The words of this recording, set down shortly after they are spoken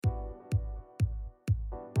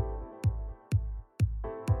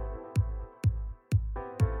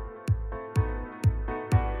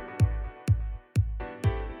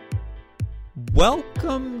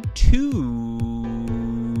Welcome to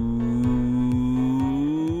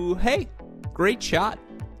Hey, Great Shot.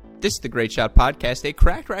 This is the Great Shot Podcast, a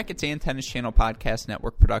Cracked Racquets and Tennis Channel Podcast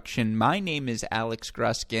Network production. My name is Alex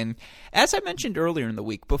Gruskin. As I mentioned earlier in the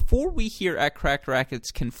week, before we here at Cracked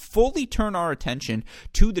Racquets can fully turn our attention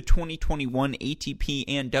to the 2021 ATP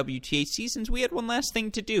and WTA seasons, we had one last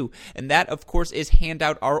thing to do, and that, of course, is hand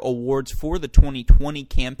out our awards for the 2020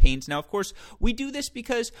 campaigns. Now, of course, we do this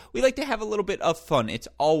because we like to have a little bit of fun. It's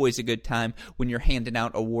always a good time when you're handing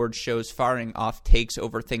out award shows, firing off takes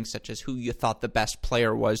over things such as who you thought the best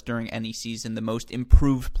player was during any season, the most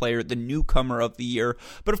improved player, the newcomer of the year.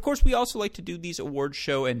 But of course, we also like to do these awards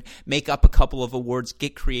show and make up a couple of awards,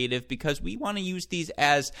 get creative, because we want to use these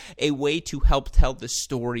as a way to help tell the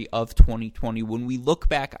story of 2020. When we look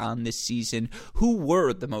back on this season, who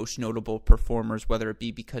were the most notable performers, whether it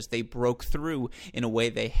be because they broke through in a way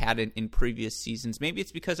they hadn't in previous seasons. Maybe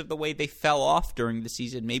it's because of the way they fell off during the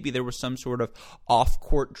season. Maybe there was some sort of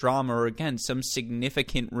off-court drama, or again, some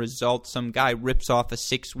significant result. Some guy rips off a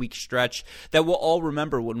 6-week stretch that we'll all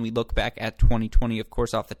remember when we look back at 2020. Of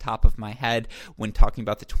course, off the top of my head, when talking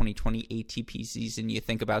about the 2020 ATP season, you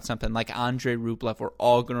think about something like Andrei Rublev. We're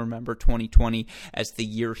all going to remember 2020 as the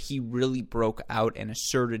year he really broke out and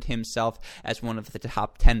asserted himself as one of the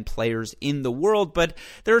top 10 players in the world. But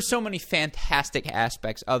there are so many fantastic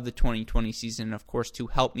aspects of the 2020 season. And of course, to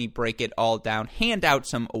help me break it all down, hand out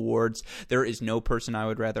some awards, there is no person I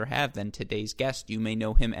would rather have than today's guest. You may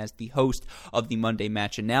know him as the host of the Monday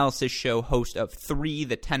Match Analysis Show, host of 3,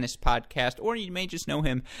 the tennis podcast, or you may just know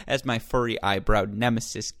him as my furry eyebrow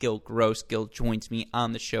nemesis, Gil Gross. Gil joins me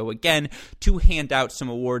on the show again to hand out some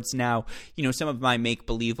awards. Now, you know, some of my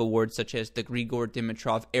make-believe awards, such as the Grigor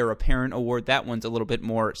Dimitrov Heir Apparent Award, that one's a little bit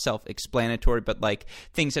more self-explanatory, but like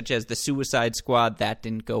things such as the Suicide Squad, that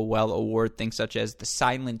didn't go well award, things such as the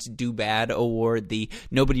Silence Do Bad Award, the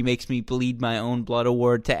Nobody Makes Me Bleed My Own Blood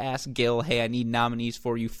Award, to ask Gil, hey, I need nominees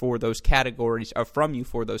for you for those categories, or from you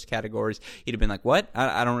for those categories, he'd have been like, what?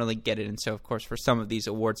 I don't really get it. And so, of course, for some of these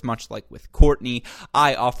awards, much like with Courtney,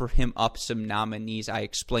 I offer him up some nominees. I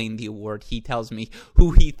explain the award. He tells me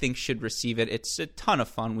who he thinks should receive it. It's a ton of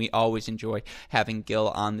fun. We always enjoy having Gil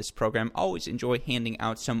on this program. Always enjoy handing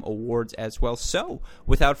out some awards as well. So,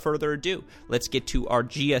 without further ado, let's get to our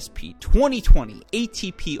GSP 2020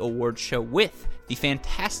 ATP Award Show with the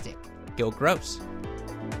fantastic Gil Gross.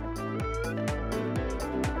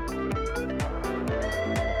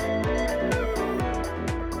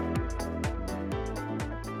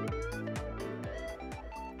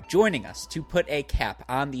 Joining us to put a cap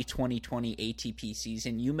on the 2020 ATP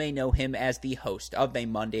season, you may know him as the host of the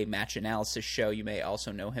Monday Match Analysis Show. You may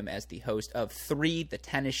also know him as the host of 3, the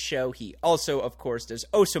tennis show. He also, of course, does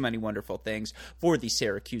oh so many wonderful things for the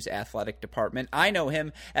Syracuse Athletic Department. I know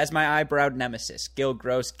him as my eyebrow nemesis, Gil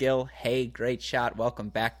Gross. Gil, hey, great shot. Welcome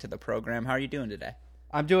back to the program. How are you doing today?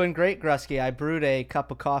 I'm doing great, Grusky. I brewed a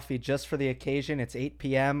cup of coffee just for the occasion. It's 8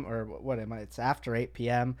 p.m. or what am I? It's after 8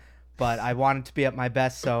 p.m., but I wanted to be at my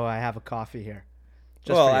best, so I have a coffee here.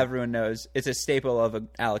 Well, everyone knows it's a staple of an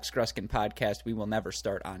Alex Gruskin podcast. We will never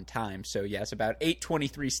start on time. So, yes, about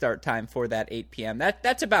 8:23 start time for that 8 p.m.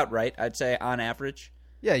 That's about right, I'd say, on average.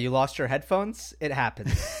 Yeah, you lost your headphones? It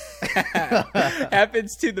happens.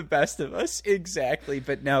 Happens to the best of us, exactly.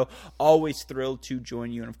 But no, always thrilled to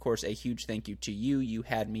join you. And, of course, a huge thank you to you. You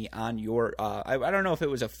had me on your, I don't know if it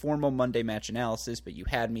was a formal Monday Match Analysis, but you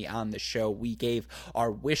had me on the show. We gave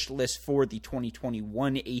our wish list for the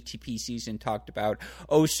 2021 ATP season, talked about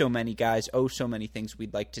oh so many guys, oh so many things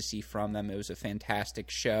we'd like to see from them. It was a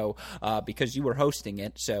fantastic show because you were hosting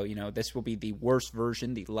it. So, you know, this will be the worst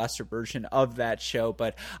version, the lesser version of that show.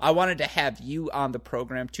 But I wanted to have you on the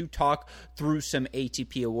program to talk through some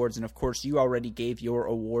ATP awards. And of course, you already gave your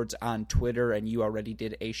awards on Twitter, and you already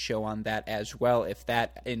did a show on that as well. If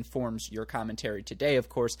that informs your commentary today, of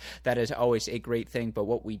course, that is always a great thing. But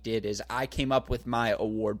what we did is I came up with my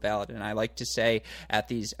award ballot, and I like to say at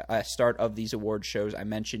these start of these award shows, I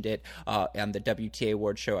mentioned it on the WTA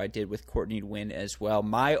award show I did with Courtney Wynn as well.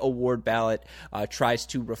 My award ballot tries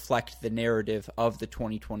to reflect the narrative of the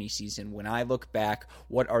 2020 season. When I look back,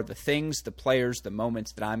 what are the things, the players, the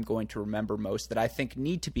moments that I'm going to remember most, that I think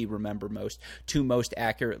need to be remembered most, to most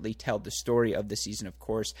accurately tell the story of the season? Of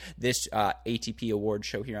course, this ATP award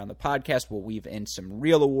show here on the podcast will weave in some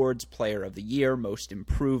real awards, Player of the Year, Most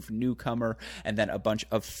Improved, Newcomer, and then a bunch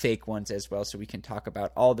of fake ones as well, so we can talk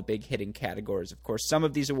about all the big hitting categories. Of course, some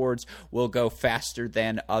of these awards will go faster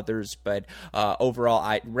than others, but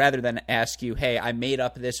overall, rather than ask you, hey, I made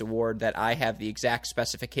up this award that I have the exact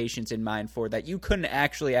specifications in mind for that you couldn't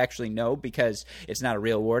actually know because it's not a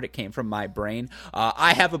real award, award. It came from my brain.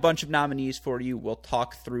 I have a bunch of nominees for you. We'll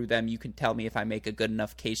talk through them. You can tell me if I make a good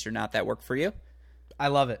enough case or not. That work for you? I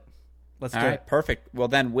love it. Let's do it. Perfect. Well,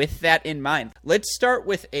 then, with that in mind, let's start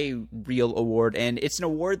with a real award, and it's an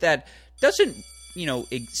award that doesn't,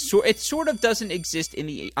 it sort of doesn't exist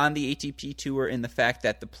on the ATP Tour in the fact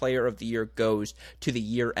that the Player of the Year goes to the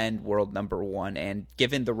year-end world number one, and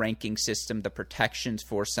given the ranking system, the protections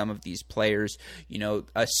for some of these players,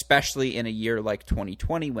 especially in a year like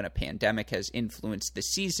 2020 when a pandemic has influenced the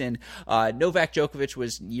season, Novak Djokovic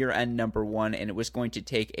was year-end number one, and it was going to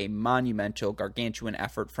take a monumental, gargantuan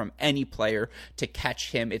effort from any player to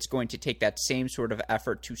catch him. It's going to take that same sort of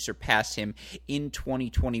effort to surpass him in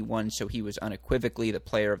 2021, so he was unequivocally the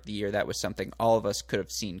Player of the Year. That was something all of us could have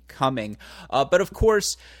seen coming. But of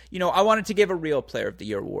course, I wanted to give a real Player of the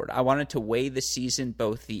Year award. I wanted to weigh the season,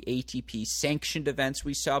 both the ATP sanctioned events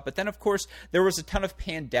we saw, but then of course there was a ton of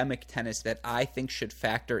pandemic tennis that I think should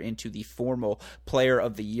factor into the formal Player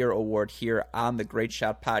of the Year award here on the Great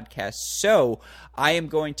Shot podcast. So I am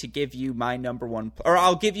going to give you my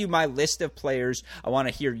I'll give you my list of players. I want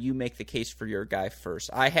to hear you make the case for your guy first.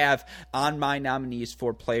 I have on my nominees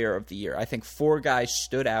for Player of the Year, I think 4 guys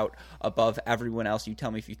stood out above everyone else. You tell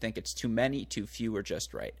me if you think it's too many, too few, or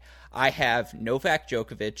just right. I have Novak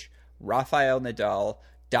Djokovic, Rafael Nadal,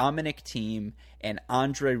 Dominic Thiem, and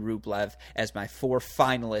Andrei Rublev as my 4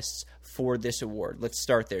 finalists for this award. Let's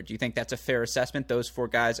start there. Do you think that's a fair assessment? Those 4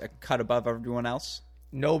 guys are cut above everyone else?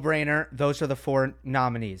 No brainer. Those are the 4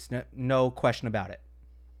 nominees. No question about it.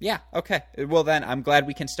 Yeah, okay. Well, then, I'm glad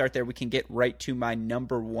we can start there. We can get right to my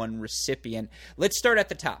number 1 recipient. Let's start at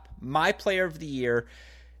the top. My Player of the Year,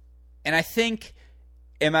 and I think,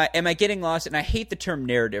 am I getting lost? And I hate the term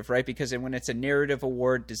narrative, right? Because when it's a narrative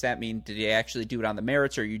award, does that mean did they actually do it on the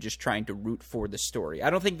merits, or are you just trying to root for the story? I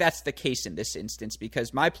don't think that's the case in this instance,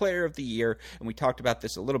 because my Player of the Year, and we talked about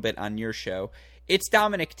this a little bit on your show, it's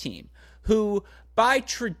Dominic Thiem, who by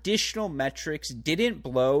traditional metrics didn't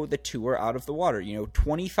blow the tour out of the water.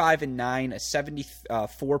 25-9, a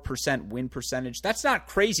 74% win percentage. That's not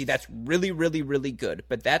crazy. That's really, really, really good,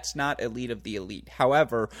 but that's not elite of the elite.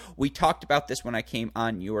 However, we talked about this when I came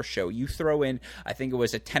on your show. You throw in, I think it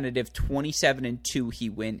was a tentative 27-2 he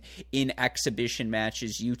went in exhibition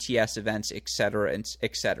matches, UTS events, etc.,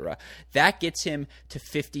 etc. That gets him to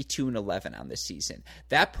 52-11 on this season.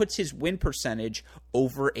 That puts his win percentage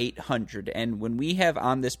over 800. And when we have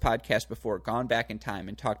on this podcast before gone back in time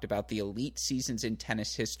and talked about the elite seasons in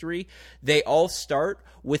tennis history, they all start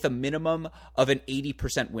with a minimum of an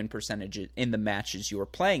 80% win percentage in the matches you are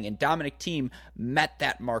playing. And Dominic Thiem met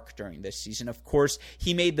that mark during this season. Of course,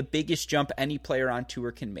 he made the biggest jump any player on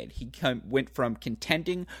tour can make. He went from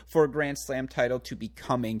contending for a Grand Slam title to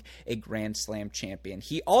becoming a Grand Slam champion.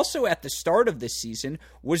 He also, at the start of this season,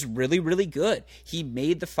 was really, really good. He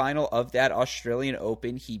made the final of that Australian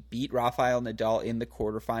Open. He beat Rafael Nadal in the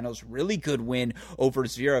quarterfinals. Really good win over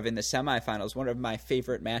Zverev in the semifinals. One of my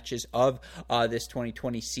favorite matches of this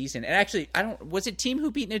 2020 season. And actually, was it Thiem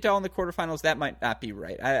who beat Nadal in the quarterfinals? That might not be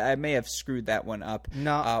right. I may have screwed that one up.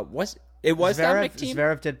 No, was Zverev, Dominic Thiem?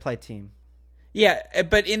 Zverev did play Thiem. Yeah,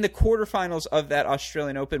 but in the quarterfinals of that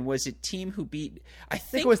Australian Open, was it Thiem who beat? I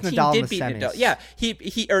think it was Thiem Nadal did in the beat semis.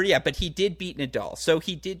 Nadal. But he did beat Nadal. So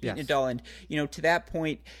he did beat Nadal, and to that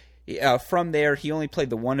point. From there, he only played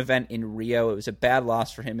the one event in Rio. It was a bad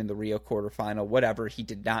loss for him in the Rio quarterfinal. Whatever, he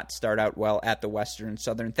did not start out well at the Western and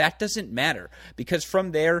Southern. That doesn't matter, because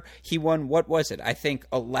from there, he won, what was it? I think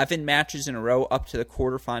 11 matches in a row up to the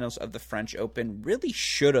quarterfinals of the French Open. Really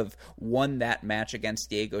should have won that match against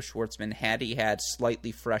Diego Schwartzman. Had he had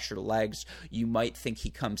slightly fresher legs, you might think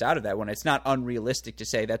he comes out of that one. It's not unrealistic to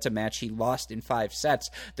say that's a match he lost in 5 sets.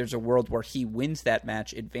 There's a world where he wins that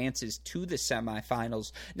match, advances to the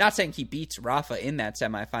semifinals. Not saying he beats Rafa in that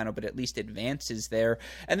semifinal, but at least advances there.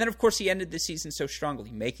 And then, of course, he ended the season so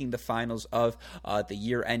strongly, making the finals of the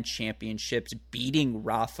year-end championships, beating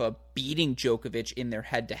Rafa, beating Djokovic in their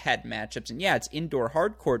head-to-head matchups. And yeah, it's indoor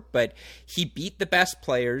hard court, but he beat the best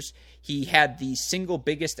players. He had the single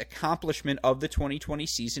biggest accomplishment of the 2020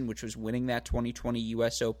 season, which was winning that 2020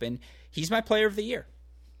 U.S. Open. He's my Player of the Year.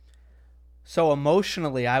 So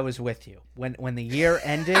emotionally, I was with you. When the year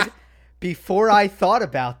ended... Before I thought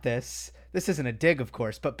about this isn't a dig, of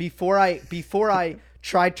course, but before I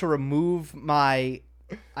tried to remove my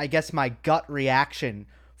gut reaction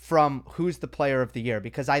from who's the Player of the Year,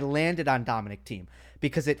 because I landed on Dominic Thiem,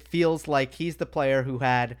 because it feels like he's the player who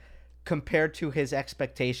had, compared to his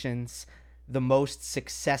expectations, the most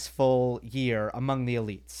successful year among the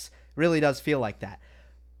elites. Really does feel like that.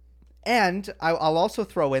 And I'll also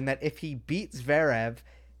throw in that if he beats Zverev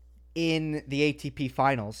in the ATP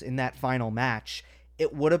finals, in that final match,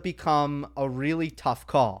 it would have become a really tough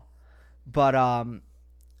call. But,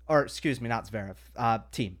 or excuse me, not Zverev,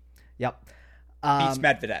 Thiem. Yep. Beats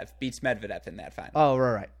Medvedev in that final. Oh,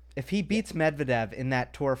 right. If he beats Medvedev in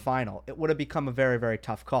that tour final, it would have become a very, very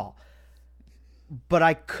tough call. But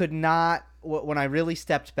I could not, when I really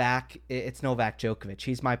stepped back, it's Novak Djokovic.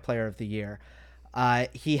 He's my player of the year.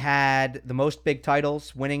 He had the most big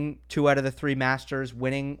titles, winning 2 out of the 3 Masters,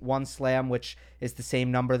 winning 1 Slam, which is the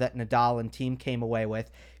same number that Nadal and Thiem came away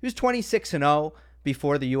with. He was 26-0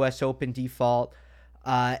 before the U.S. Open default.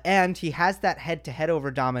 And he has that head-to-head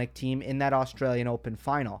over Dominic Thiem in that Australian Open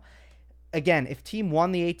final. Again, if Thiem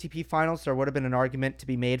won the ATP finals, there would have been an argument to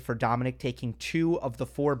be made for Dominic taking 2 of the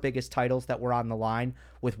 4 biggest titles that were on the line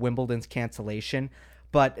with Wimbledon's cancellation.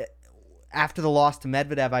 But after the loss to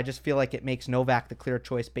Medvedev, I just feel like it makes Novak the clear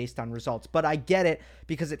choice based on results. But I get it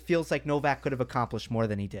because it feels like Novak could have accomplished more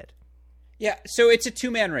than he did. Yeah, so it's a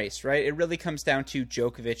 2-man race, right? It really comes down to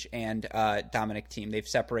Djokovic and Dominic Thiem. They've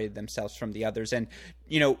separated themselves from the others. And,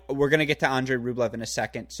 we're going to get to Andrei Rublev in a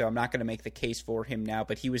second, so I'm not going to make the case for him now,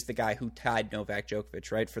 but he was the guy who tied Novak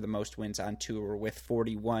Djokovic, right, for the most wins on tour with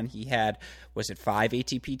 41. He had, 5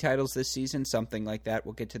 ATP titles this season? Something like that.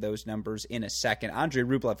 We'll get to those numbers in a second. Andrei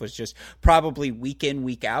Rublev was just probably week in,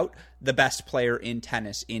 week out, the best player in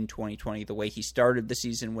tennis in 2020. The way he started the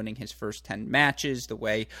season, winning his first 10 matches, the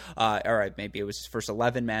way, maybe it was his first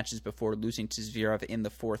 11 matches before losing to Zverev in the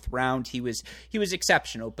 4th round. He was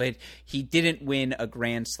exceptional, but he didn't win a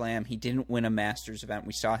Grand Slam. He didn't win a Masters event.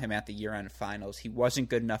 We saw him at the year-end finals. He wasn't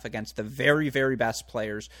good enough against the very, very best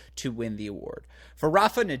players to win the award. For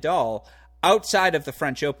Rafa Nadal, outside of the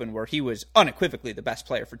French Open, where he was unequivocally the best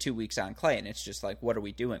player for 2 weeks on clay, and it's just like, what are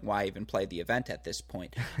we doing? Why even play the event at this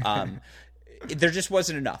point? There just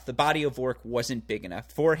wasn't enough. The body of work wasn't big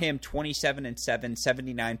enough. For him, 27-7,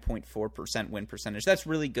 79.4% win percentage. That's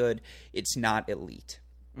really good. It's not elite.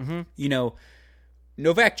 Mm-hmm.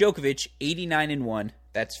 Novak Djokovic, 89-1.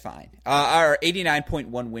 That's fine. Or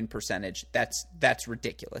 89.1 win percentage. That's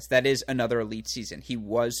ridiculous. That is another elite season. He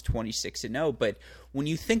was 26-0, but when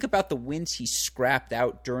you think about the wins he scrapped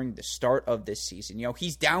out during the start of this season,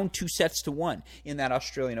 he's down 2-1 in that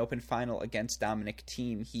Australian Open final against Dominic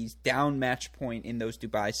Thiem. He's down match point in those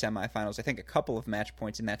Dubai semifinals. I think a couple of match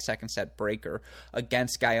points in that second set breaker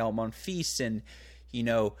against Gael Monfils, and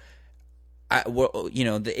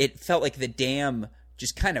it felt like the dam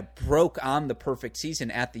just kind of broke on the perfect season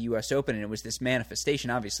at the U.S. Open, and it was this manifestation,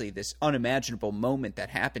 obviously, this unimaginable moment that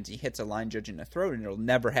happens. He hits a line judge in the throat, and it'll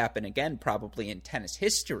never happen again, probably in tennis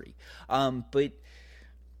history. But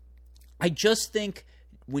I just think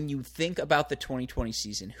when you think about the 2020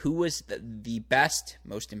 season, who was the best,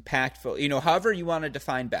 most impactful, however you want to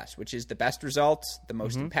define best, which is the best results, the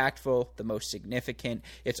most impactful, the most significant.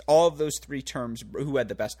 It's all of those 3 terms, who had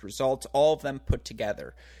the best results, all of them put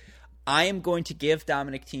together. I am going to give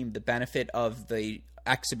Dominic Thiem the benefit of the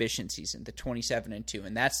exhibition season, the 27-2,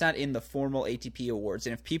 and that's not in the formal ATP awards.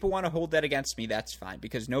 And if people want to hold that against me, that's fine,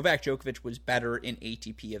 because Novak Djokovic was better in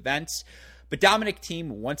ATP events. But Dominic Thiem,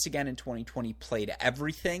 once again in 2020, played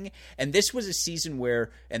everything. And this was a season where,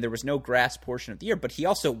 and there was no grass portion of the year, but he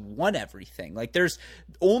also won everything. Like, there's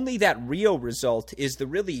only that Rio result is the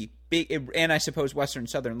really big, and I suppose Western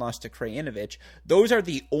Southern lost to Krajinovic. Those are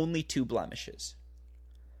the only 2 blemishes.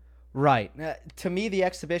 Right. To me, the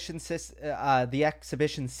exhibition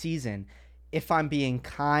season, if I'm being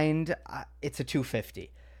kind, it's a 250.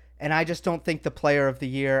 And I just don't think the player of the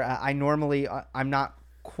year, I'm not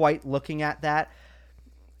quite looking at that.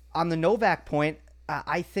 On the Novak point,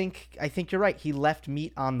 I think you're right. He left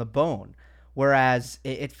meat on the bone. Whereas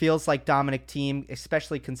it feels like Dominic Thiem,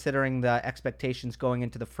 especially considering the expectations going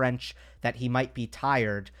into the French that he might be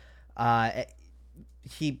tired,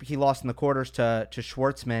 he lost in the quarters to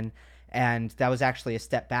Schwartzman, and that was actually a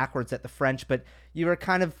step backwards at the French, but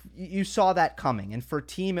you saw that coming. And for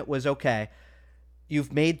Thiem, it was okay.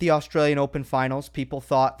 You've made the Australian Open finals. People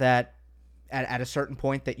thought that at a certain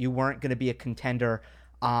point that you weren't going to be a contender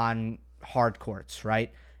on hard courts,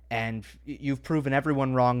 right? And you've proven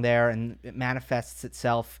everyone wrong there, and it manifests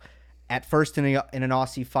itself at first in an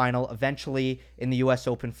Aussie final, eventually in the U.S.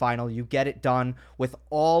 Open final. You get it done with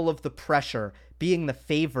all of the pressure, being the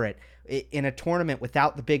favorite in a tournament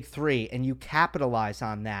without the big 3, and you capitalize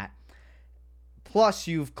on that. Plus,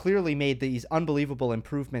 you've clearly made these unbelievable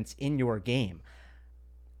improvements in your game.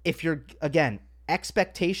 If you're, again,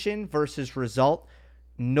 expectation versus result,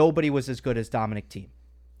 nobody was as good as Dominic Thiem.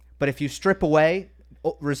 But if you strip away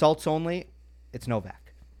results only, it's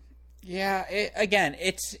Novak. Yeah,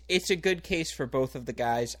 it's a good case for both of the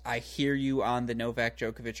guys. I hear you on the Novak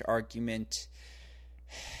Djokovic argument.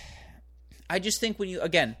 I just think when you,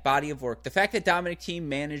 again, body of work, the fact that Dominic Thiem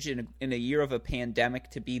managed in a year of a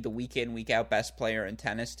pandemic to be the week in, week out best player in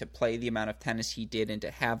tennis, to play the amount of tennis he did and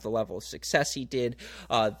to have the level of success he did,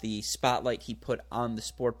 the spotlight he put on the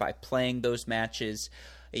sport by playing those matches.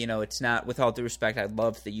 You know, it's not, with all due respect, I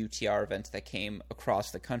love the UTR events that came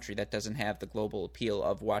across the country. That doesn't have the global appeal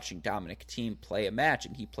of watching Dominic Thiem play a match,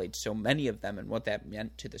 and he played so many of them and what that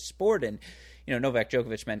meant to the sport. And, you know, Novak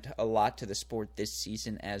Djokovic meant a lot to the sport this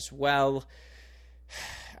season as well.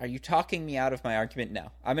 Are you talking me out of my argument?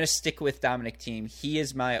 No. I'm going to stick with Dominic Thiem. He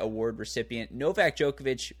is my award recipient. Novak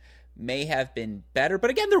Djokovic may have been better, but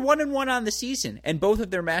again, they're 1-1 on the season, and both of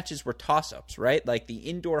their matches were toss-ups, right? Like the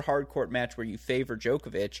indoor hardcourt match where you favor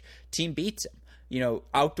Djokovic, Thiem beats him. You know,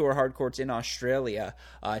 outdoor hardcourts in Australia,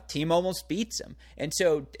 Thiem almost beats him. And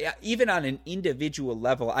so even on an individual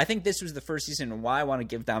level, I think this was the first season, and why I want to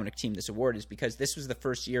give Dominic Thiem this award is because this was the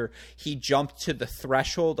first year he jumped to the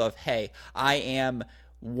threshold of, hey, I am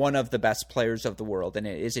one of the best players of the world. And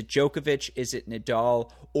is it Djokovic, is it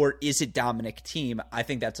Nadal, or is it Dominic Thiem? I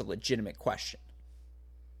think that's a legitimate question.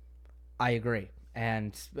 I agree.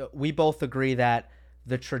 And we both agree that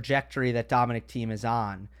the trajectory that Dominic Thiem is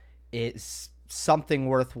on is something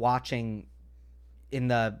worth watching in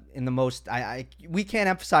the most, we can't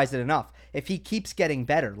emphasize it enough. If he keeps getting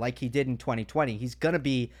better like he did in 2020, there's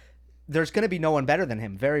going to be no one better than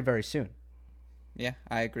him very, very soon. Yeah,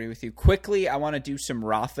 I agree with you. Quickly, I want to do some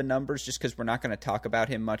Rafa numbers just because we're not going to talk about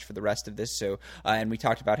him much for the rest of this. So, and we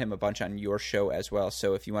talked about him a bunch on your show as well.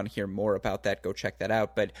 So if you want to hear more about that, go check that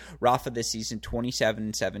out. But Rafa this season,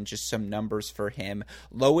 27-7, just some numbers for him.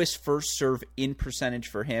 Lowest first serve in percentage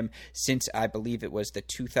for him since I believe it was the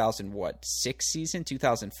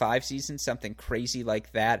 2005 season, something crazy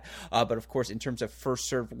like that. But of course, in terms of first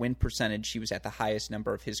serve win percentage, he was at the highest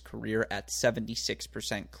number of his career at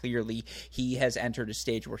 76%. Clearly, he has entered a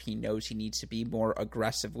stage where he knows he needs to be more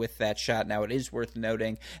aggressive with that shot. Now, it is worth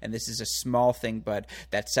noting, and this is a small thing, but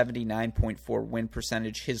that 79.4 win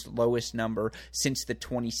percentage, his lowest number since the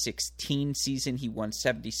 2016 season. He won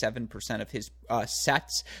 77% of his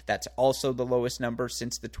sets. That's also the lowest number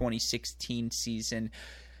since the 2016 season.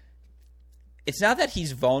 It's not that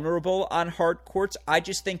he's vulnerable on hard courts. I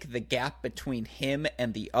just think the gap between him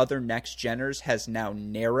and the other next geners has now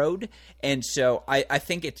narrowed. And so I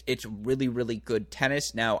think it's really, really good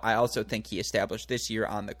tennis. Now, I also think he established this year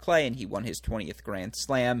on the clay, and he won his 20th Grand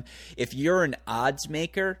Slam. If you're an odds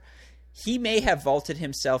maker, he may have vaulted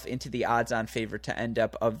himself into the odds-on favorite to end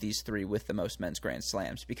up of these three with the most men's Grand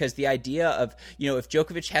Slams. Because the idea of, you know, if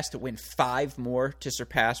Djokovic has to win 5 more to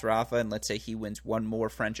surpass Rafa, and let's say he wins 1 more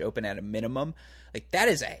French Open at a minimum, like that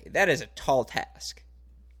is a tall task.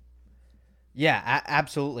 Yeah,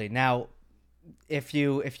 absolutely. Now, if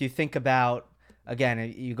you think about,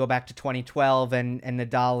 again, you go back to 2012 and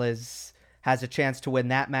Nadal has a chance to win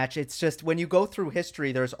that match. It's just when you go through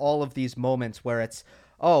history, there's all of these moments where it's,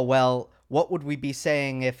 oh, well, what would we be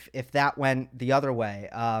saying if that went the other way?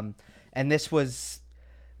 And this was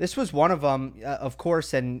one of them, of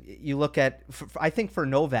course. And you look at, I think for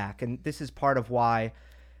Novak, and this is part of why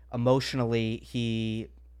emotionally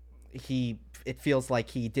it feels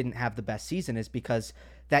like he didn't have the best season, is because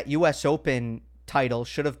that U.S. Open title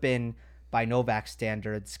should have been, by Novak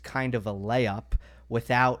standards, kind of a layup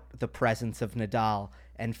without the presence of Nadal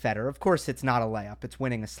and Federer. Of course, it's not a layup. It's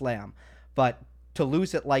winning a slam. But to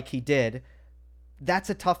lose it like he did, that's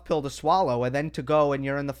a tough pill to swallow. And then to go and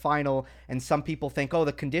you're in the final, and some people think, oh,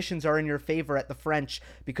 the conditions are in your favor at the French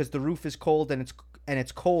because the roof is cold and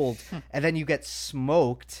it's cold, and then you get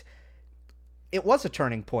smoked. It was a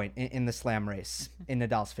turning point in the slam race in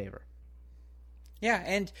Nadal's favor. Yeah,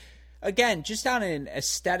 and again, just on an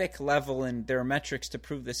aesthetic level, and there are metrics to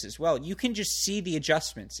prove this as well, you can just see the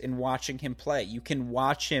adjustments in watching him play. You can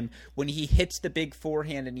watch him when he hits the big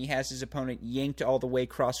forehand and he has his opponent yanked all the way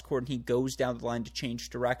cross court and he goes down the line to change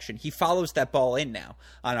direction. He follows that ball in now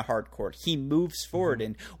on a hard court. He moves forward,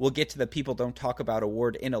 and we'll get to the people don't talk about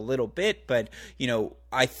award in a little bit, but, you know,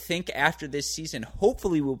 I think after this season,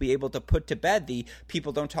 hopefully we'll be able to put to bed the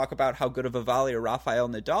people don't talk about how good of a volley or Rafael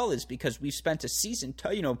Nadal is, because we've spent a season,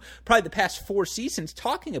 probably the past 4 seasons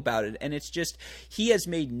talking about it. And it's just, he has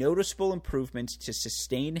made noticeable improvements to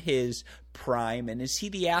sustain his prime. And is he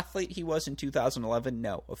the athlete he was in 2011?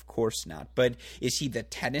 No, of course not. But is he the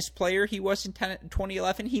tennis player he was in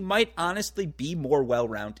 2011? He might honestly be more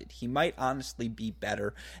well-rounded. He might honestly be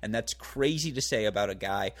better. And that's crazy to say about a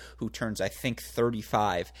guy who turns, I think,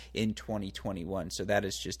 35 in 2021. So that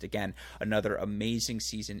is just, again, another amazing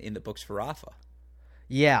season in the books for Rafa.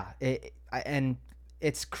 Yeah, and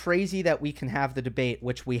it's crazy that we can have the debate,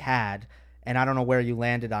 which we had, and I don't know where you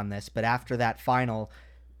landed on this, but after that final,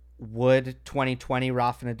 would 2020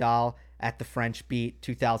 Rafa Nadal at the French beat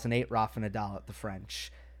 2008 Rafa Nadal at the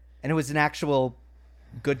French? And it was an actual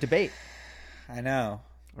good debate. I know.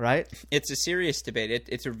 Right? It's a serious debate.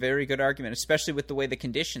 It's a very good argument, especially with the way the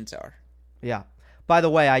conditions are. Yeah. By the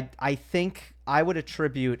way, I think I would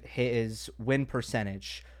attribute his win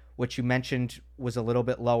percentage, which you mentioned was a little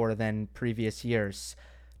bit lower than previous years,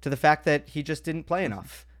 to the fact that he just didn't play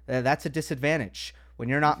enough. That's a disadvantage. When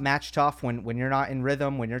you're not match tough, when you're not in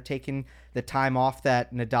rhythm, when you're taking the time off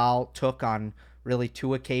that Nadal took on really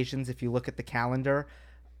 2 occasions, if you look at the calendar,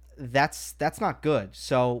 that's not good.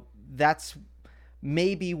 So that's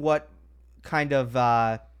maybe what kind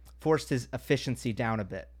of forced his efficiency down a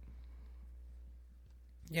bit.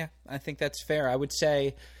 Yeah, I think that's fair. I would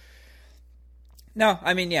say no.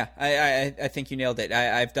 I mean, yeah, I think you nailed it.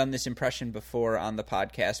 I've done this impression before on the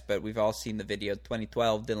podcast, but we've all seen the video.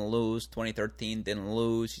 2012 didn't lose. 2013 didn't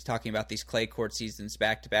lose. He's talking about these clay court seasons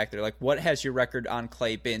back to back. They're like, what has your record on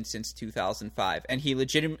clay been since 2005? And he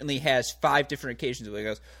legitimately has 5 different occasions where he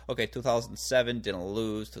goes, okay, 2007 didn't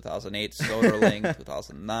lose. 2008 Soderling.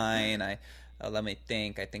 2009 let me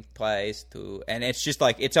think. I think twice too, and it's just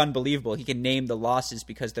like it's unbelievable. He can name the losses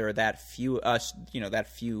because there are that few,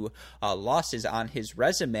 losses on his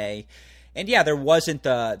resume. And yeah, there wasn't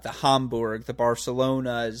the Hamburg, the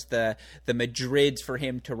Barcelonas, the Madrids for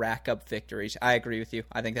him to rack up victories. I agree with you.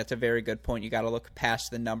 I think that's a very good point. You got to look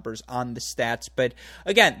past the numbers on the stats. But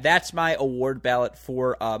again, that's my award ballot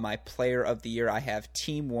for my player of the year. I have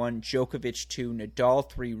Team 1, Djokovic 2, Nadal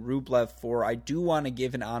 3, Rublev 4. I do want to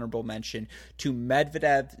give an honorable mention to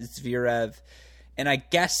Medvedev, Zverev, and I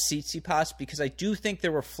guess Tsitsipas, because I do think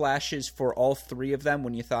there were flashes for all 3 of them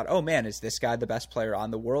when you thought, oh man, is this guy the best player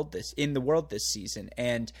in the world this season?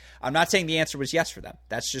 And I'm not saying the answer was yes for them.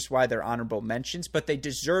 That's just why they're honorable mentions, but they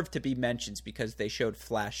deserve to be mentions because they showed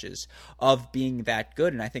flashes of being that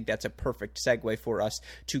good. And I think that's a perfect segue for us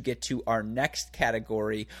to get to our next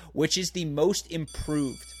category, which is the most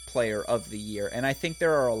improved player of the year. And I think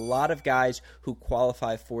there are a lot of guys who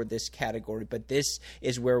qualify for this category, but this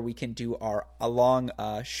is where we can do our long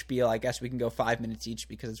spiel. I guess we can go 5 minutes each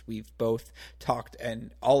because we've both talked,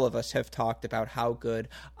 and all of us have talked about how good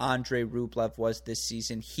Andre Rublev was this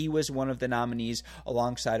season. He was one of the nominees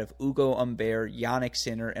alongside of Ugo Humbert, Jannik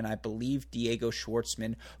Sinner, and I believe Diego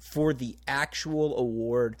Schwartzman for the actual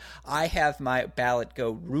award. I have my ballot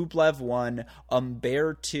go Rublev 1,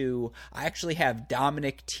 Humbert 2. I actually have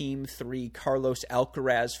Dominic Team 3, Carlos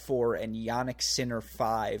Alcaraz 4, and Jannik Sinner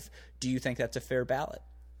 5. Do you think that's a fair ballot?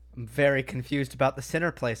 I'm very confused about the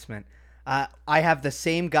Sinner placement. I have the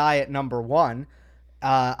same guy at number 1.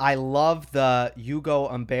 I love the Ugo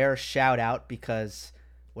Humbert shout out because,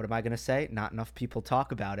 what am I going to say? Not enough people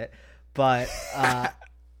talk about it. But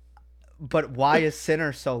but why is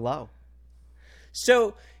Sinner so low?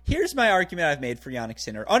 So here's my argument I've made for Jannik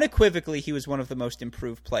Sinner. Unequivocally, he was one of the most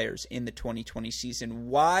improved players in the 2020 season.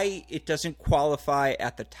 Why it doesn't qualify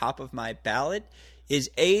at the top of my ballot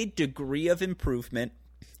is A, degree of improvement,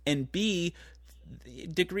 and B,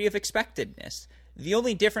 degree of expectedness. The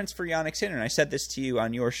only difference for Jannik Sinner, and I said this to you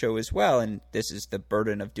on your show as well, and this is the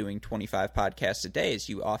burden of doing 25 podcasts a day, is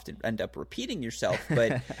you often end up repeating yourself,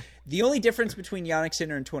 but the only difference between Jannik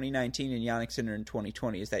Sinner in 2019 and Jannik Sinner in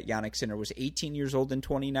 2020 is that Jannik Sinner was 18 years old in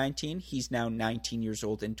 2019. He's now 19 years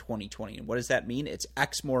old in 2020. And what does that mean? It's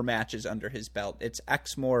X more matches under his belt. It's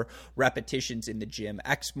X more repetitions in the gym,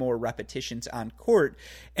 X more repetitions on court.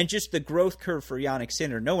 And just the growth curve for Jannik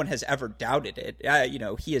Sinner, no one has ever doubted it.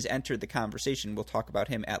 He has entered the conversation. We'll talk about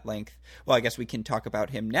him at length. Well, I guess we can talk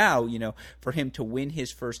about him now. For him to win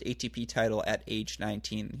his first ATP title at age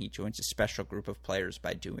 19, he joins a special group of players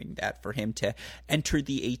by doing that. For him to enter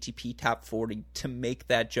the ATP top 40, to make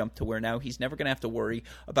that jump to where now he's never going to have to worry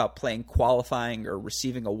about playing qualifying or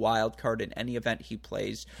receiving a wild card in any event he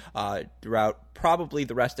plays throughout probably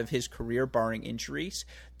the rest of his career, barring injuries.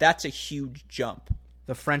 That's a huge jump.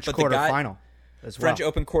 The French quarterfinal as well. French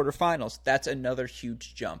Open quarterfinals, that's another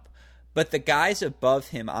huge jump. But the guys above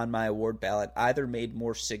him on my award ballot either made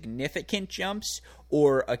more significant jumps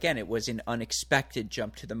or, again, it was an unexpected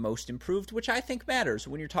jump to the most improved, which I think matters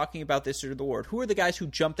when you're talking about this sort of award. Who are the guys who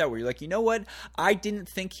jumped out where you're like, you know what? I didn't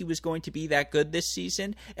think he was going to be that good this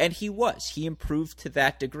season, and he was. He improved to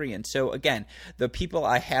that degree. And so, again, the people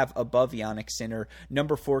I have above Jannik Sinner,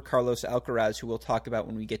 number 4, Carlos Alcaraz, who we'll talk about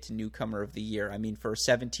when we get to Newcomer of the Year. I mean, for a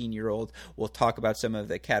 17-year-old, we'll talk about some of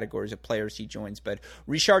the categories of players he joins. But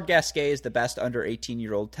Richard Gasquet is the best under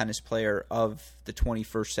 18-year-old tennis player of the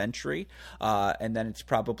 21st century. And then it's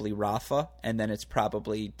probably Rafa, and then it's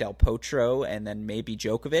probably Del Potro, and then maybe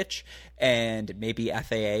Djokovic, and maybe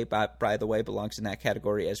FAA, by the way, belongs in that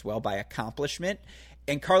category as well by accomplishment.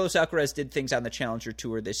 And Carlos Alcaraz did things on the Challenger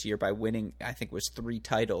Tour this year by winning, I think it was 3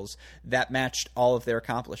 titles that matched all of their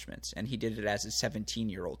accomplishments. And he did it as a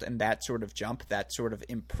 17-year-old. And that sort of jump, that sort of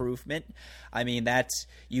improvement, I mean, that's,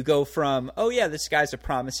 you go from, oh yeah, this guy's a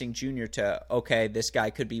promising junior to, okay, this guy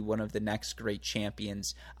could be one of the next great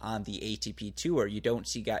champions on the ATP Tour. You don't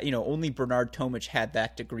see guys, only Bernard Tomic had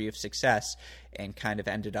that degree of success and kind of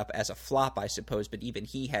ended up as a flop, I suppose. But even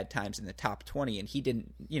he had times in the top 20, and he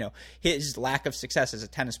didn't, his lack of success as a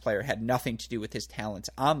tennis player had nothing to do with his talents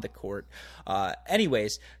on the court.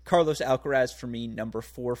 Anyways, Carlos Alcaraz for me, number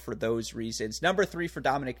 4 for those reasons. Number 3 for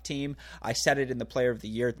Dominic Thiem. I said it in the Player of the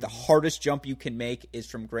Year. The hardest jump you can make is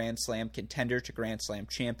from Grand Slam contender to Grand Slam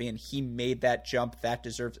champion. He made that jump. That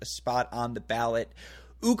deserves a spot on the ballot.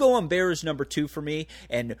 Ugo Humbert is number 2 for me,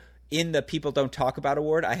 and in the People Don't Talk About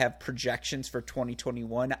award, I have projections for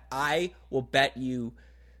 2021. I will bet you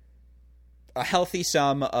a healthy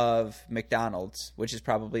sum of McDonald's, which is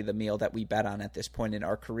probably the meal that we bet on at this point in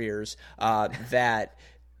our careers, that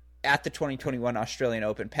at the 2021 Australian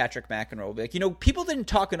Open, Patrick McEnroe will be like, people didn't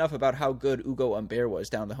talk enough about how good Ugo Humbert was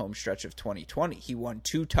down the home stretch of 2020. He won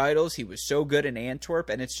 2 titles. He was so good in Antwerp,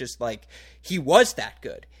 and it's just like, he was that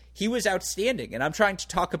good. He was outstanding, and I'm trying to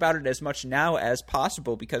talk about it as much now as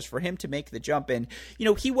possible, because for him to make the jump, and,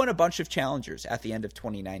 he won a bunch of challengers at the end of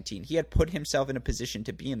 2019. He had put himself in a position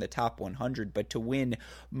to be in the top 100, but to win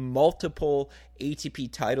multiple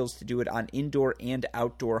ATP titles, to do it on indoor and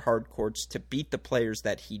outdoor hard courts, to beat the players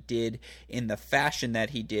that he did in the fashion that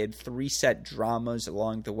he did, 3-set dramas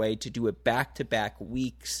along the way, to do it back-to-back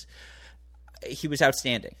weeks. He was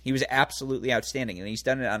outstanding. He was absolutely outstanding, and he's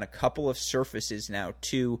done it on a couple of surfaces now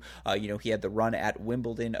too. He had the run at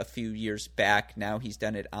Wimbledon a few years back. Now he's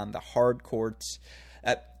done it on the hard courts.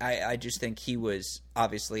 I just think he was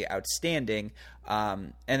obviously outstanding.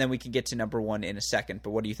 And then we can get to number 1 in a second.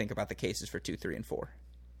 But what do you think about the cases for 2, 3, and 4?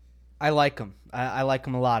 I like him. I like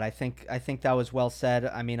him a lot. I think that was well said.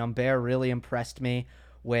 I mean, Humbert really impressed me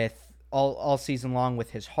with all season long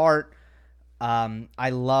with his heart.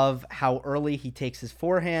 I love how early he takes his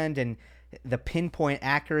forehand and the pinpoint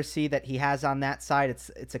accuracy that he has on that side.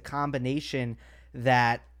 It's a combination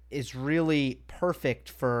that is really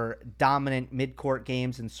perfect for dominant mid-court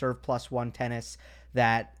games and serve +1 tennis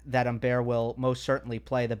that Humbert will most certainly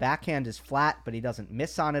play. The backhand is flat, but he doesn't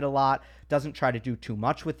miss on it a lot, doesn't try to do too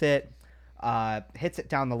much with it, hits it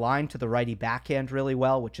down the line to the righty backhand really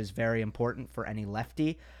well, which is very important for any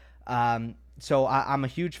lefty. So I'm a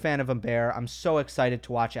huge fan of Humbert. I'm so excited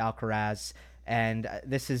to watch Alcaraz, and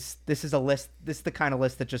this is a list. This is the kind of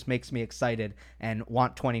list that just makes me excited and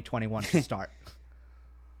want 2021 to start.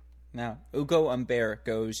 Now, Ugo Humbert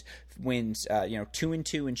wins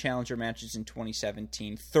 2-2 in challenger matches in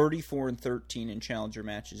 2017, 34-13 in challenger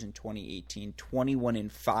matches in 2018,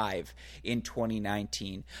 21-5 in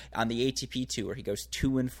 2019. On the ATP Tour, he goes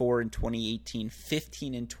 2-4 in 2018,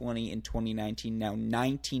 15-20 in 2019, now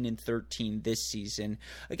 19-13 this season.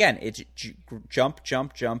 Again, it's jump,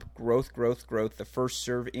 growth. The first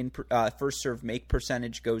serve make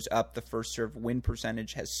percentage goes up. The first serve win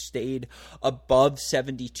percentage has stayed above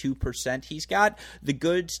 72%. He's got the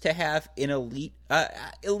goods to have an elite.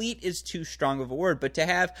 Elite is too strong of a word, but to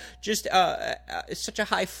have just such a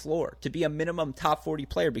high floor, to be a minimum top 40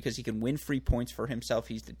 player, because he can win free points for himself.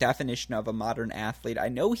 He's the definition of a modern athlete. I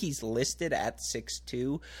know he's listed at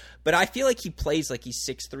 6'2", but I feel like he plays like he's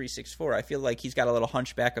 6'3", 6'4". I feel like he's got a little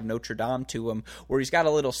hunchback of Notre Dame to him, where he's got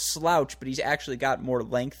a little slouch, but he's actually got more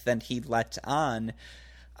length than he lets on.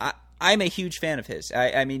 I'm a huge fan of his.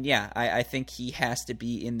 I think he has to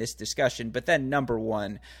be in this discussion. But then number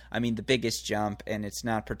 1, the biggest jump, and it's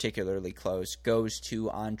not particularly close, goes to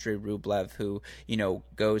Andrei Rublev, who,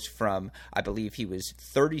 goes from, I believe he was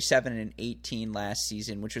 37-18 last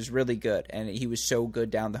season, which was really good. And he was so good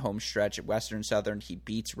down the home stretch at Western Southern. He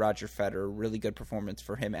beats Roger Federer. Really good performance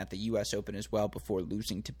for him at the U.S. Open as well, before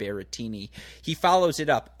losing to Berrettini. He follows it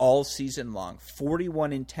up all season long,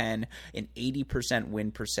 41-10, an 80% win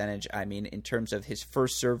percentage. In terms of his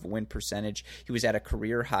first serve win percentage, he was at a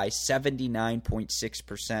career high 79.6%,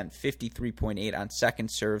 53.8 on second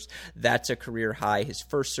serves. That's a career high. His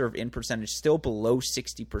first serve in percentage still below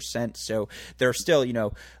 60%. So there are still,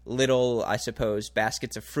 little, I suppose,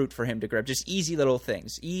 baskets of fruit for him to grab. Just easy little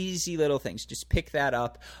things. Just pick that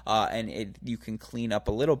up, and you can clean up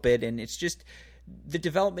a little bit. And it's just the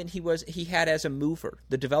development he had as a mover,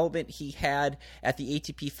 the development he had at the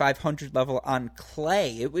ATP 500 level on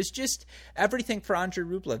clay. It was just everything for Andrei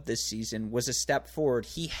Rublev this season was a step forward.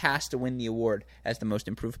 He has to win the award as the most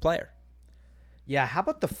improved player. Yeah, how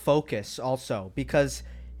about the focus also? Because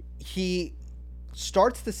he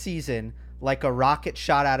starts the season like a rocket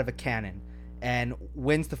shot out of a cannon, and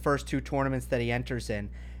wins the first 2 tournaments that he enters in.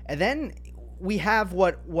 And then we have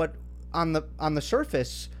what on the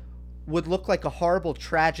surface would look like a horrible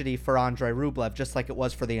tragedy for Andrei Rublev, just like it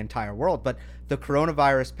was for the entire world. But the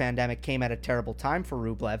coronavirus pandemic came at a terrible time for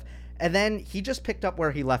Rublev, and then he just picked up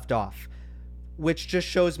where he left off, which just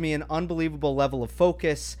shows me an unbelievable level of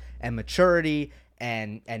focus and maturity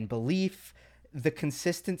and belief. The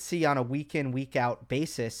consistency on a week in, week out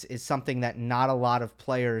basis is something that not a lot of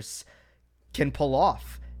players can pull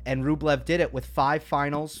off. And Rublev did it with 5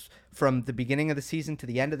 finals from the beginning of the season to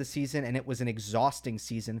the end of the season, and it was an exhausting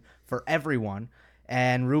season for everyone,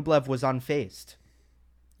 and Rublev was unfazed.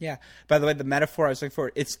 Yeah. By the way, the metaphor I was looking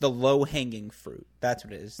for, it's the low-hanging fruit. That's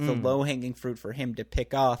what it is. The low-hanging fruit for him to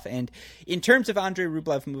pick off. And in terms of Andrei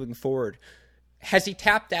Rublev moving forward, has he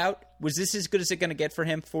tapped out? Was this as good as it going to get for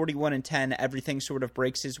him? 41-10, everything sort of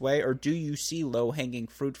breaks his way? Or do you see low-hanging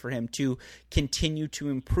fruit for him to continue to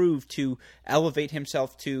improve, to elevate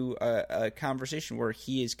himself to a conversation where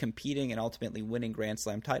he is competing and ultimately winning Grand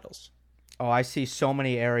Slam titles? Oh, I see so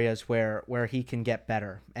many areas where he can get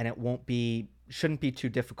better, and it shouldn't be too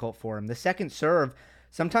difficult for him. The second serve,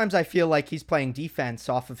 sometimes I feel like he's playing defense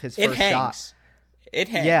off of his first shot. It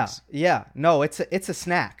hangs. Yeah. No, it's a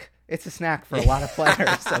snack. It's a snack for a lot of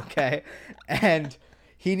players, okay? And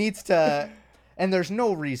he needs to – and there's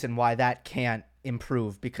no reason why that can't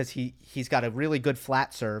improve, because he's got a really good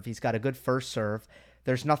flat serve. He's got a good first serve.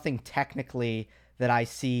 There's nothing technically that I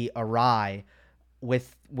see awry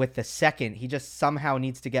with the second. He just somehow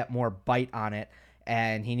needs to get more bite on it,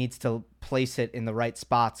 and he needs to place it in the right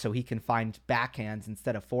spot so he can find backhands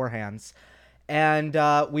instead of forehands. And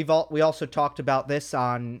we also talked about this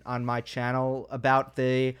on my channel about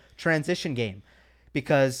the transition game,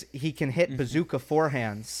 because he can hit bazooka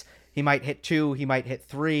forehands. He might hit 2, he might hit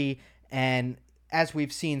 3, and as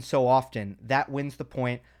we've seen so often, that wins the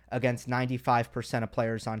point against 95% of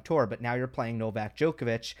players on tour. But now you're playing Novak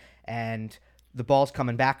Djokovic, and the ball's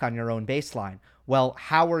coming back on your own baseline. Well,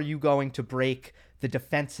 how are you going to break the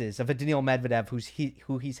defenses of a Daniil Medvedev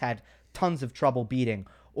who he's had tons of trouble beating,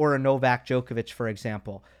 or a Novak Djokovic, for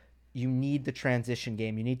example? You need the transition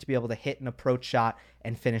game. You need to be able to hit an approach shot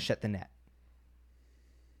and finish at the net.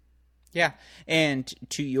 Yeah, and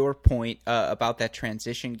to your point about that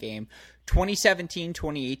transition game, 2017,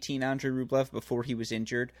 2018, Andrei Rublev, before he was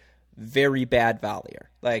injured, very bad volleyer.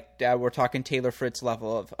 Like, we're talking Taylor Fritz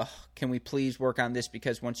level of, can we please work on this?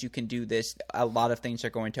 Because once you can do this, a lot of things are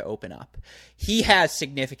going to open up. He has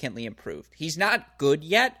significantly improved. He's not good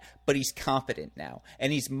yet, but he's competent now.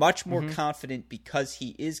 And he's much more confident because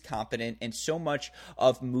he is competent. And so much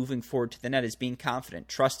of moving forward to the net is being confident,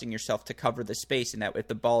 trusting yourself to cover the space, and that if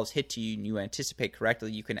the ball is hit to you and you anticipate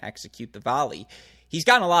correctly, you can execute the volley. He's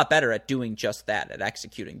gotten a lot better at doing just that, at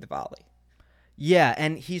executing the volley. Yeah,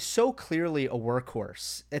 and he's so clearly a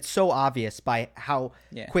workhorse. It's so obvious by how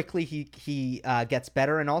quickly he gets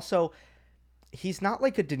better. And also, he's not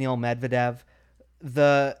like a Daniil Medvedev.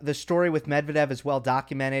 The story with Medvedev is well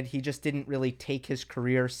documented. He just didn't really take his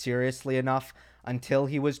career seriously enough until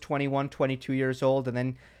he was 21, 22 years old. And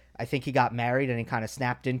then I think he got married and he kind of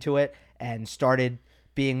snapped into it and started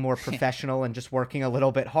being more professional and just working a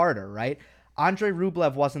little bit harder, right? Andrei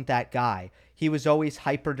Rublev wasn't that guy. He was always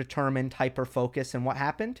hyper-determined, hyper-focused, and what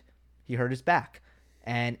happened? He hurt his back,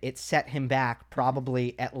 and it set him back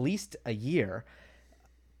probably at least a year.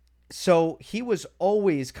 So he was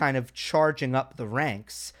always kind of charging up the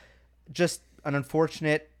ranks. Just an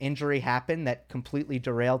unfortunate injury happened that completely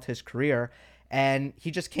derailed his career, and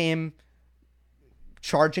he just came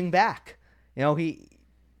charging back. You know,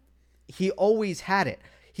 he always had it.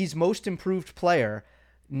 He's most improved player,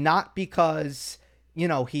 not because, you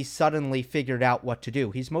know, he suddenly figured out what to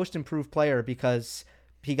do. He's most improved player because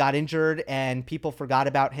he got injured and people forgot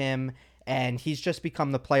about him, and he's just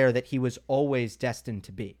become the player that he was always destined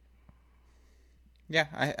to be. Yeah,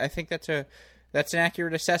 I think that's an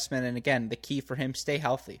accurate assessment. And again, the key for him, stay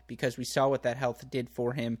healthy, because we saw what that health did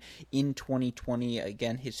for him in 2020.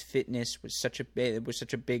 Again, his fitness was such a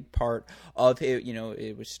big part of it. You know,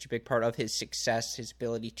 it was such a big part of his success, his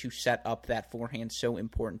ability to set up that forehand, so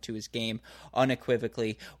important to his game.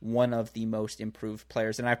 Unequivocally, one of the most improved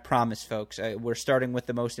players. And I promise, folks, we're starting with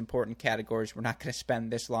the most important categories. We're not going to spend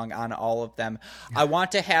this long on all of them. I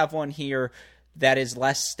want to have one here that is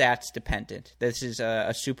less stats dependent. This is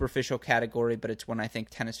a superficial category, but it's one I think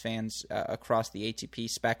tennis fans across the ATP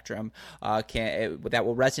spectrum that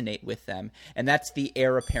will resonate with them. And that's the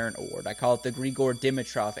Heir Apparent Award. I call it the Grigor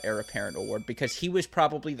Dimitrov Heir Apparent Award because he was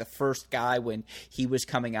probably the first guy when he was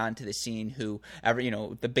coming onto the scene who ever,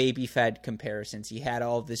 the baby fed comparisons. He had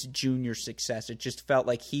all of this junior success. It just felt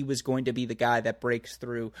like he was going to be the guy that breaks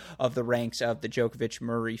through of the ranks of the Djokovic,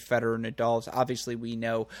 Murray, Federer, Nadals. Obviously, we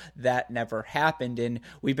know that never happened, and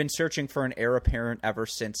we've been searching for an heir apparent ever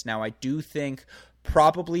since. Now, I do think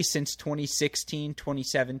probably since 2016,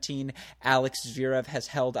 2017, Alex Zverev has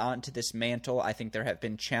held on to this mantle. I think there have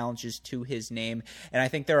been challenges to his name, and I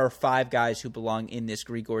think there are 5 guys who belong in this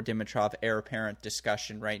Grigor Dimitrov heir apparent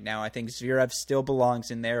discussion right now. I think Zverev still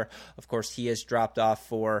belongs in there. Of course, he has dropped off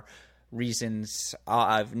for reasons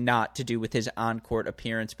not to do with his on-court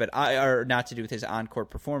appearance, or not to do with his on-court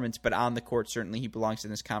performance, but on the court, certainly he belongs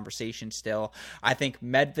in this conversation still. I think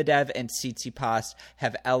Medvedev and Tsitsipas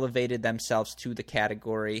have elevated themselves to the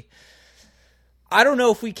category. I don't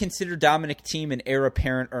know if we consider Dominic Thiem an heir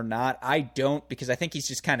apparent or not. I don't, because I think he's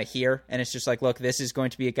just kind of here, and it's just like, look, this is going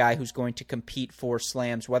to be a guy who's going to compete for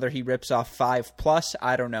slams. Whether he rips off 5+,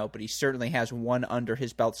 I don't know, but he certainly has 1 under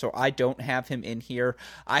his belt, so I don't have him in here.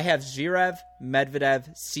 I have Zverev,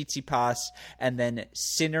 Medvedev, Tsitsipas, and then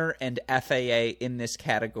Sinner and FAA in this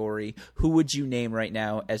category. Who would you name right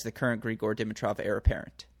now as the current Grigor Dimitrov heir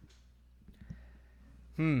apparent?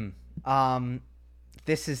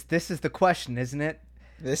 This is the question, isn't it?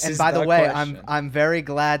 And by the way, I'm very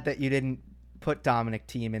glad that you didn't put Dominic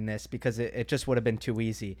Thiem in this because it just would have been too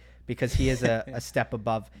easy because he is a step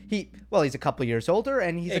above. He's a couple years older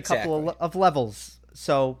and he's exactly. a couple of levels,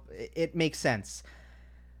 so it makes sense.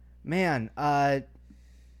 Man, I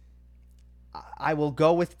will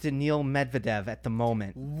go with Daniil Medvedev at the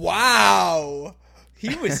moment. Wow.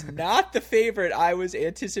 He was not the favorite I was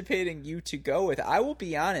anticipating you to go with. I will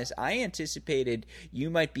be honest, I anticipated you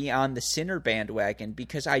might be on the Sinner bandwagon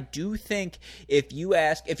because I do think if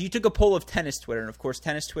you took a poll of tennis Twitter, and of course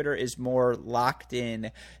tennis Twitter is more locked in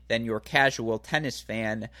than your casual tennis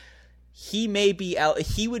fan, he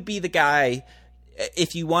would be the guy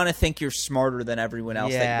if you want to think you're smarter than everyone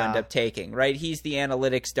else that you end up taking, right? He's the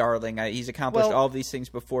analytics darling. He's accomplished all of these things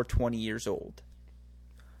before 20 years old.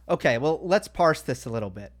 Okay, well, let's parse this a little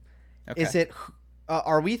bit. Okay. Is it?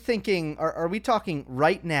 Are we talking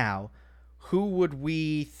right now? Who would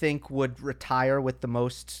we think would retire with the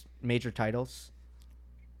most major titles?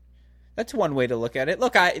 That's one way to look at it.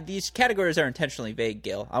 Look, these categories are intentionally vague,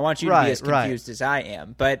 Gil. I want you to be as confused as I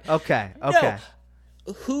am. But okay. No,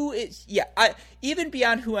 who is? Yeah, even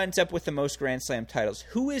beyond who ends up with the most Grand Slam titles,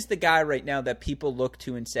 who is the guy right now that people look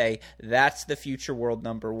to and say that's the future world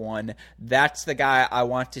number 1? That's the guy I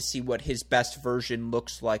want to see what his best version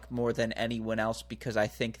looks like more than anyone else because I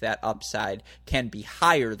think that upside can be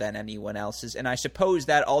higher than anyone else's. And I suppose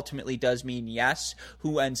that ultimately does mean yes,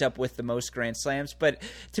 who ends up with the most Grand Slams. But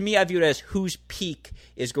to me, I view it as whose peak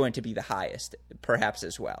is going to be the highest, perhaps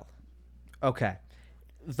as well. Okay.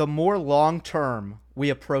 The more long-term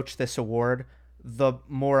we approach this award, the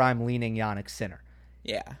more I'm leaning Jannik Sinner.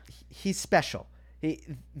 Yeah. He's special. He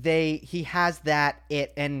has that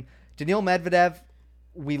it. And Daniil Medvedev,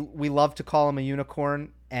 we love to call him a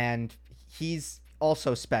unicorn, and he's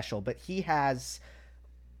also special. But he has,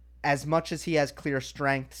 as much as he has clear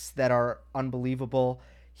strengths that are unbelievable,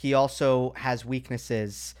 he also has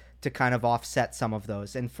weaknesses to kind of offset some of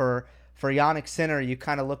those. And for Jannik Sinner, you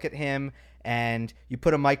kind of look at him and you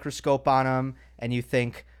put a microscope on him and you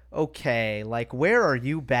think, okay, like, where are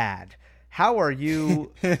you bad? How are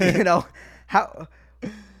you,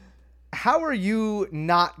 how are you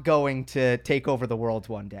not going to take over the world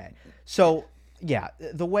one day? So, yeah,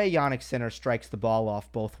 the way Jannik Sinner strikes the ball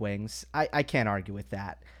off both wings, I can't argue with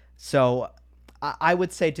that. So I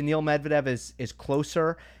would say Daniil Medvedev is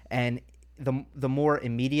closer, and the more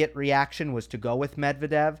immediate reaction was to go with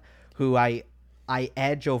Medvedev, who I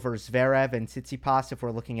edge over Zverev and Tsitsipas if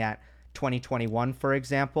we're looking at 2021, for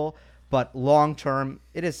example. But long-term,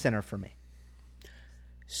 it is Sinner for me.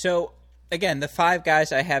 So, again, the 5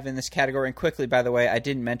 guys I have in this category, and quickly, by the way, I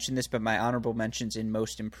didn't mention this, but my honorable mentions in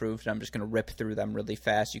Most Improved, I'm just going to rip through them really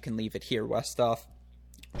fast. You can leave it here, Westhoff.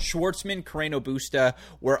 Schwartzman, Carreno Busta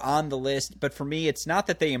were on the list, but for me, it's not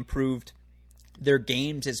that they improved their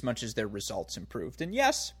games as much as their results improved. And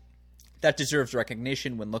yes, that deserves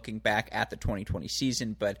recognition when looking back at the 2020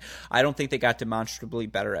 season, but I don't think they got demonstrably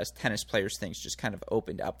better as tennis players. Things just kind of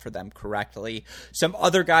opened up for them correctly. Some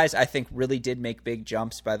other guys I think really did make big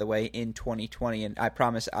jumps, by the way, in 2020, and I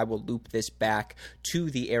promise I will loop this back to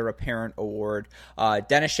the Heir Apparent Award.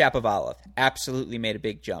 Denis Shapovalov absolutely made a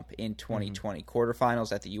big jump in 2020.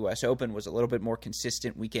 Quarterfinals at the U.S. Open, was a little bit more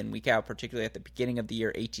consistent week in, week out, particularly at the beginning of the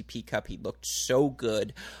year. ATP Cup, he looked so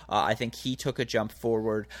good. I think he took a jump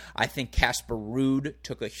forward. I think Casper Ruud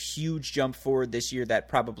took a huge jump forward this year that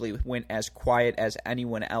probably went as quiet as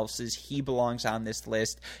anyone else's. He belongs on this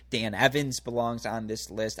list. Dan Evans belongs on this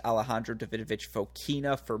list. Alejandro Davidovich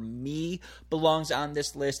Fokina, for me, belongs on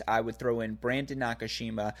this list. I would throw in Brandon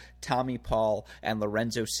Nakashima, Tommy Paul, and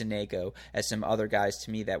Lorenzo Sonego as some other guys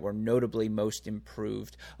to me that were notably most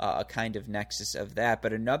improved, a kind of nexus of that.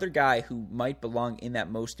 But another guy who might belong in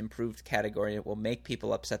that most improved category, it will make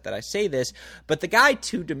people upset that I say this, but the guy,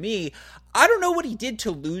 too, to me, I don't know what he did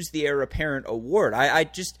to lose the Heir Apparent Award. I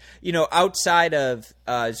just, outside of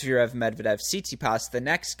Zverev, Medvedev, Tsitsipas, the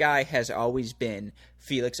next guy has always been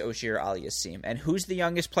Felix Auger-Aliassime. And who's the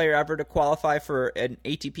youngest player ever to qualify for an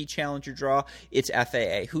ATP Challenger draw? It's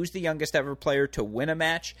FAA. Who's the youngest ever player to win a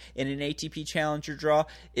match in an ATP Challenger draw?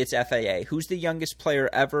 It's FAA. Who's the youngest player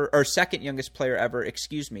ever, or second youngest player ever,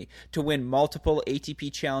 to win multiple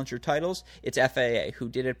ATP Challenger titles? It's FAA, who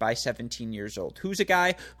did it by 17 years old. Who's a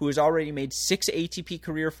guy who has already made 6 ATP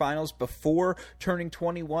career finals before turning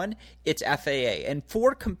 21? It's FAA. And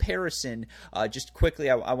for comparison, just quickly,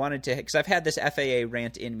 I wanted to, because I've had this FAA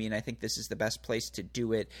rant in me, and I think this is the best place to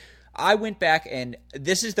do it. I went back, and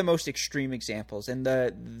this is the most extreme examples, and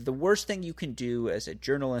the worst thing you can do as a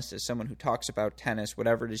journalist, as someone who talks about tennis,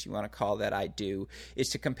 whatever it is you want to call that I do, is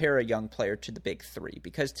to compare a young player to the big three,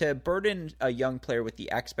 because to burden a young player with the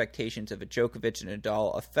expectations of a Djokovic, a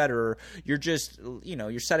Nadal, a Federer, you're just,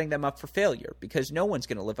 you're setting them up for failure, because no one's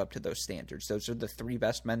going to live up to those standards. Those are the 3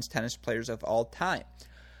 best men's tennis players of all time.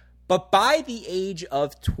 But by the age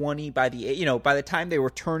of 20, by the time they were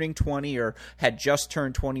turning 20 or had just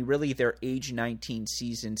turned 20, really their age 19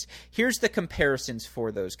 seasons, here's the comparisons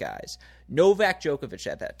for those guys. Novak Djokovic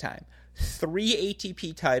at that time, 3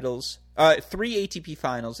 ATP finals,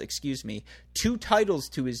 2 titles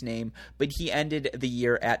to his name, but he ended the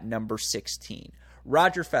year at number 16.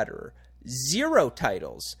 Roger Federer, 0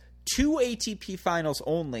 titles, 2 ATP finals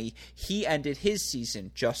only. He ended his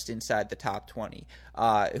season just inside the top 20.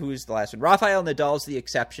 Who is the last one? Rafael Nadal's the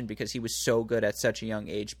exception because he was so good at such a young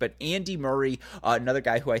age. But Andy Murray, another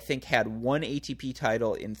guy who I think had 1 ATP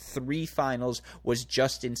title in 3 finals, was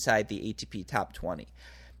just inside the ATP top 20.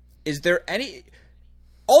 Is there any...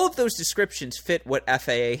 All of those descriptions fit what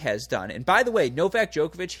FAA has done. And by the way, Novak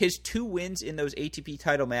Djokovic, his 2 wins in those ATP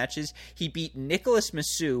title matches, he beat Nicolas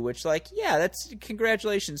Massou, which, that's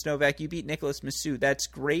congratulations, Novak. You beat Nicolas Massou. That's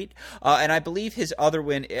great. And I believe his other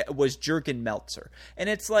win was Jürgen Meltzer. And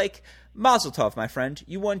it's like, Mazel tov, my friend.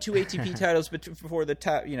 You won 2 ATP titles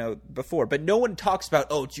before. But no one talks about,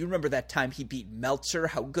 do you remember that time he beat Meltzer,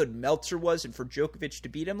 how good Meltzer was, and for Djokovic to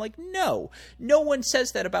beat him? No one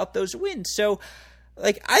says that about those wins. So,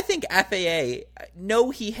 I think FAA, no,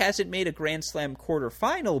 he hasn't made a Grand Slam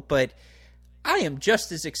quarterfinal, but I am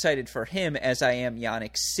just as excited for him as I am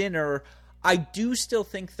Jannik Sinner. I do still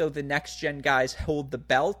think, though, the next-gen guys hold the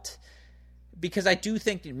belt, because I do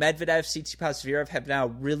think Medvedev, Tsitsipas, Zverev have now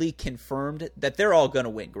really confirmed that they're all going to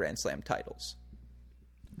win Grand Slam titles.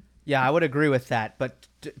 Yeah, I would agree with that. But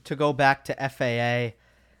to go back to FAA,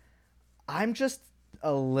 I'm just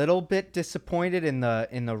a little bit disappointed in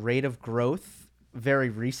the rate of growth very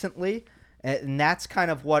recently, and that's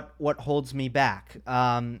kind of what holds me back.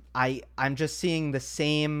 I'm just seeing the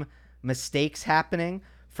same mistakes happening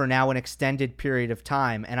for now an extended period of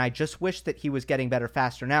time, and I just wish that he was getting better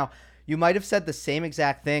faster. Now, you might have said the same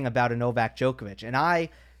exact thing about a Novak Djokovic, and I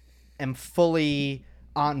am fully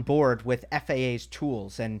on board with FAA's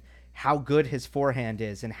tools and how good his forehand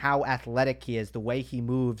is and how athletic he is, the way he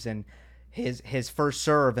moves and his first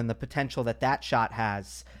serve and the potential that shot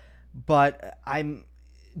has. But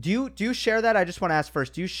do you share that? I just want to ask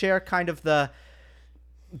first, do you share kind of the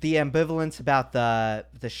ambivalence about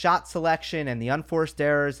the shot selection and the unforced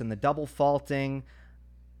errors and the double faulting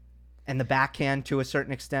and the backhand to a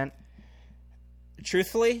certain extent?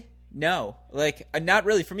 Truthfully, no. Not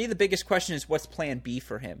really. For me, the biggest question is what's plan B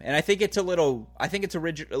for him? And I think it's a little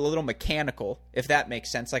mechanical, if that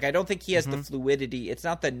makes sense. I don't think he has the fluidity. It's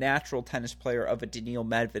not the natural tennis player of a Daniil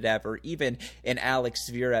Medvedev or even an Alex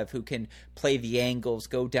Zverev who can play the angles,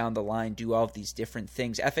 go down the line, do all of these different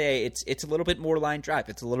things. FAA, it's a little bit more line drive.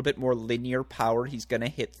 It's a little bit more linear power. He's going to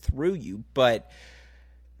hit through you, but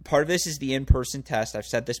part of this is the in-person test. I've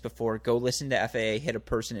said this before. Go listen to FAA hit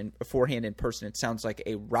a forehand in person. It sounds like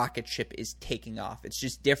a rocket ship is taking off. It's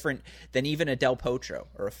just different than even a Del Potro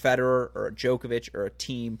or a Federer or a Djokovic or a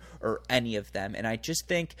Thiem or any of them. And I just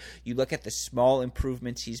think you look at the small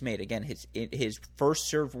improvements he's made. Again, his first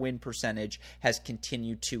serve win percentage has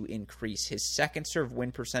continued to increase. His second serve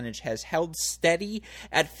win percentage has held steady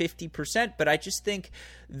at 50%, but I just think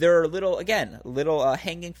there are little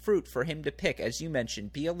hanging fruit for him to pick. As you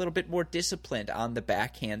mentioned, be a little bit more disciplined on the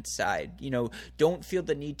backhand side. Don't feel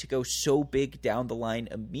the need to go so big down the line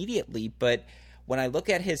immediately. But when I look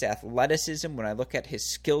at his athleticism, when I look at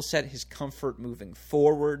his skill set, his comfort moving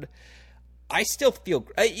forward, I still feel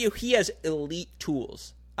he has elite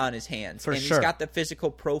tools on his hands. For and sure. He's got the physical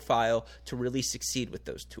profile to really succeed with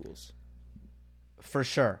those tools. For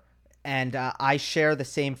sure. And I share the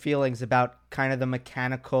same feelings about kind of the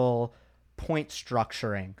mechanical point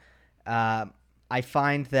structuring. I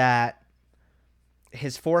find that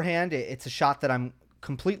his forehand, it's a shot that I'm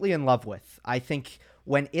completely in love with. I think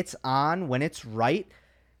when it's on, when it's right,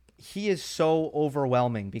 he is so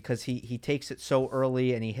overwhelming because he takes it so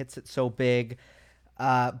early and he hits it so big.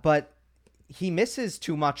 But he misses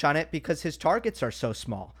too much on it because his targets are so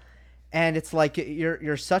small. And it's like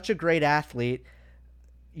you're such a great athlete.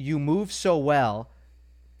 You move so well.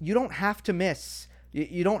 You don't have to miss.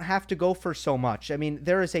 You don't have to go for so much. I mean,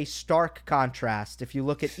 there is a stark contrast. If you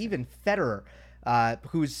look at even Federer,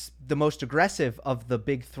 who's the most aggressive of the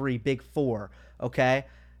big three, big four, okay?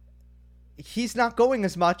 He's not going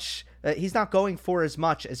as much. He's not going for as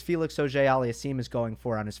much as Felix Auger-Aliassime is going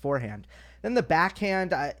for on his forehand. Then the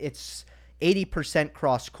backhand, it's 80%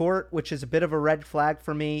 cross court, which is a bit of a red flag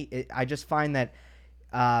for me. I just find that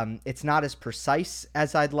it's not as precise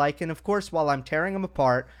as I'd like. And of course, while I'm tearing him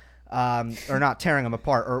apart, or not tearing him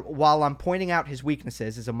apart, or while I'm pointing out his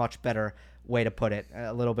weaknesses is a much better way to put it,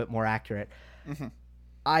 a little bit more accurate. Mm-hmm.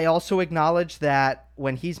 I also acknowledge that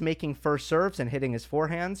when he's making first serves and hitting his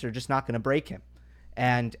forehands, they're just not going to break him.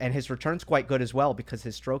 And his return's quite good as well because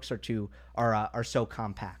his strokes are so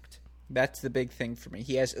compact. That's the big thing for me.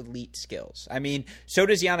 He has elite skills. I mean, so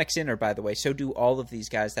does Jannik Sinner, by the way. So do all of these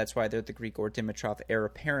guys. That's why they're the Grigor Dimitrov heir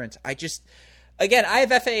apparent. Again, I have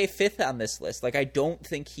FAA fifth on this list. Like, I don't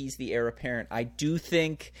think he's the heir apparent. I do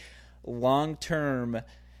think long-term,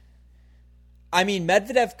 I mean,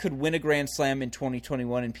 Medvedev could win a Grand Slam in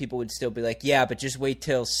 2021 and people would still be like, yeah, but just wait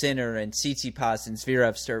till Sinner and Tsitsipas and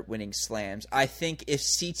Zverev start winning slams. I think if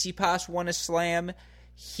Tsitsipas won a slam,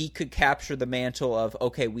 he could capture the mantle of,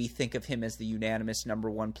 okay, we think of him as the unanimous number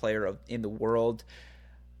one player in the world.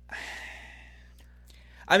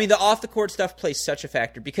 I mean, the off-the-court stuff plays such a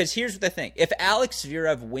factor because here's the thing. If Alex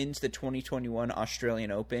Zverev wins the 2021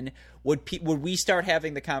 Australian Open, would we start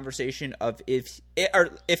having the conversation of if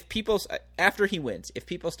people, after he wins, if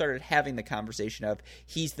people started having the conversation of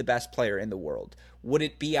he's the best player in the world, would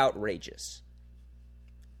it be outrageous?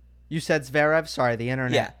 You said Zverev? Sorry, the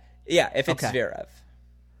internet. Yeah, if it's okay. Zverev.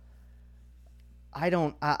 I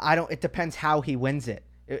don't, it depends how he wins it.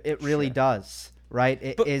 It really does, right?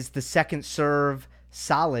 Is the second serve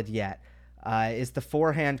solid yet? Is the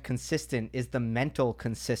forehand consistent? Is the mental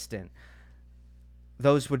consistent?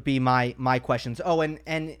 Those would be my questions. Oh,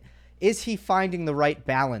 and is he finding the right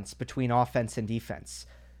balance between offense and defense?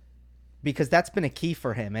 Because that's been a key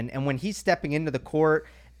for him. And when he's stepping into the court,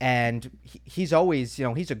 and he's always,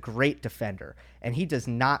 he's a great defender, and he does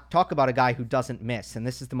not talk about a guy who doesn't miss. And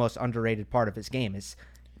this is the most underrated part of his game is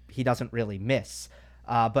he doesn't really miss.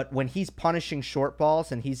 But when he's punishing short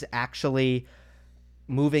balls and he's actually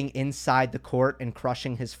moving inside the court and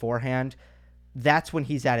crushing his forehand, that's when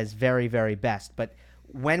he's at his very, very best. But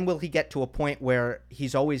when will he get to a point where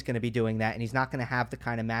he's always going to be doing that and he's not going to have the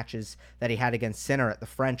kind of matches that he had against Sinner at the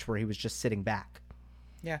French where he was just sitting back?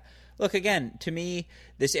 Yeah. Look, again, to me,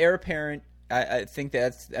 this heir apparent, I think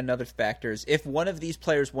that's another factor. Is if one of these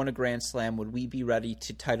players won a Grand Slam, would we be ready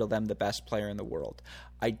to title them the best player in the world?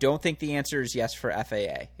 I don't think the answer is yes for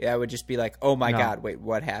FAA. I would just be like, oh my God, wait,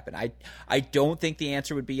 what happened? I don't think the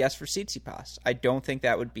answer would be yes for Tsitsipas. I don't think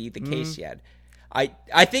that would be the case yet.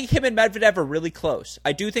 I think him and Medvedev are really close.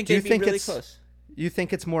 I do think they'd be really close. You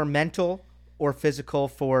think it's more mental or physical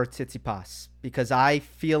for Tsitsipas? Because I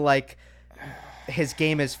feel like his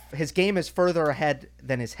game is further ahead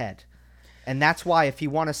than his head. And that's why if he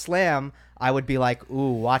won a slam, I would be like,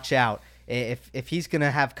 ooh, watch out. If he's going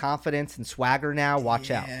to have confidence and swagger now, watch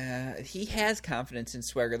out. Yeah, he has confidence in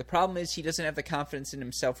swagger. The problem is he doesn't have the confidence in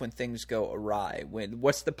himself when things go awry.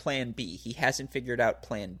 What's the plan B? He hasn't figured out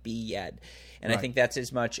plan B yet. And right. I think that's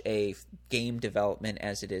as much a game development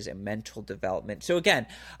as it is a mental development. So again,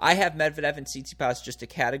 I have Medvedev and Tsitsipas just a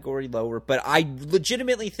category lower, but I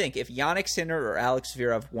legitimately think if Jannik Sinner or Alex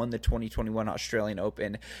Zverev won the 2021 Australian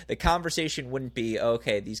Open, the conversation wouldn't be,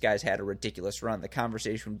 okay, these guys had a ridiculous run. The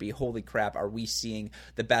conversation would be, holy crap, are we seeing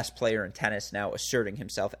the best player in tennis now asserting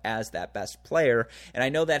himself as that best player? And I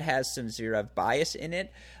know that has some Zverev bias in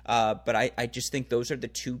it, but I just think those are the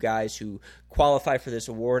two guys who qualify for this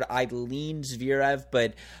award. I'd lean Zverev,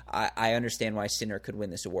 but I understand why Sinner could win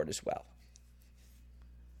this award as well.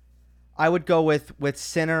 I would go with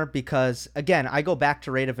Sinner because, again, I go back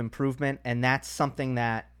to rate of improvement, and that's something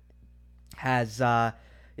that has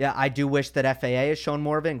I do wish that FAA has shown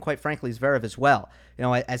more of it, and quite frankly, Zverev as well. You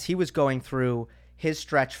know, as he was going through his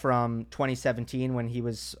stretch from 2017 when he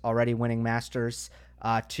was already winning Masters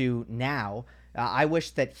to now, I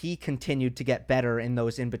wish that he continued to get better in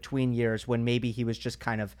those in-between years when maybe he was just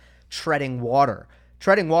kind of treading water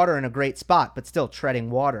in a great spot, but still treading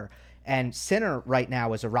water. And Sinner right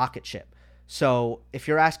now is a rocket ship. So if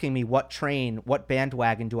you're asking me what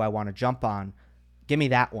bandwagon do I want to jump on, give me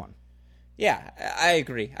that one. Yeah, I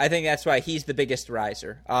agree. I think that's why he's the biggest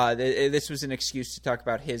riser. This was an excuse to talk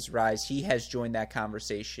about his rise. He has joined that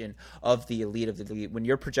conversation of the elite of the elite. When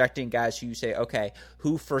you're projecting guys who you say, okay,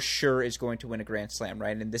 who for sure is going to win a Grand Slam,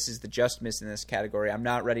 right? And this is the just miss in this category. I'm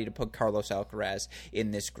not ready to put Carlos Alcaraz in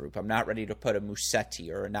this group. I'm not ready to put a Musetti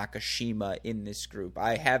or a Nakashima in this group.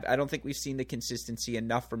 I don't think we've seen the consistency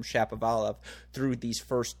enough from Shapovalov through these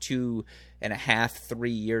first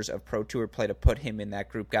 2.5-3 years of Pro Tour play to put him in that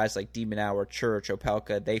group. Guys like De Minaur, Curic,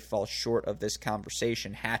 Opelka, they fall short of this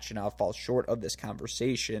conversation. Khachanov falls short of this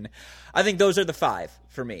conversation. I think those are the five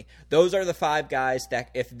for me. Those are the five guys that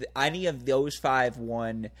if any of those five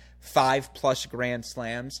won 5+ Grand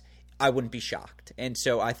Slams, I wouldn't be shocked. And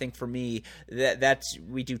so I think for me, that's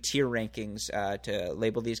we do tier rankings to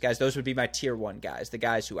label these guys. Those would be my tier 1 guys, the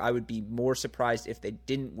guys who I would be more surprised if they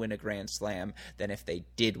didn't win a Grand Slam than if they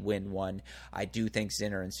did win one. I do think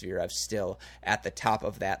Sinner and Zverev still at the top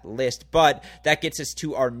of that list. But that gets us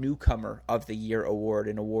to our Newcomer of the Year award,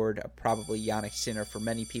 an award probably Jannik Sinner for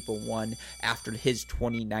many people won after his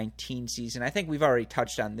 2019 season. I think we've already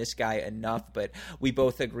touched on this guy enough, but we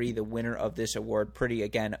both agree the winner of this award, pretty,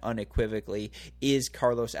 again, unequivocally, is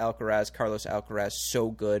Carlos Alcaraz. Carlos Alcaraz so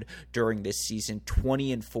good during this season,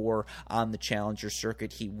 20-4 on the Challenger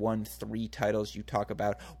circuit. He won 3 titles. You talk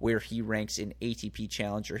about where he ranks in ATP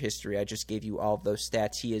Challenger history. I just gave you all of those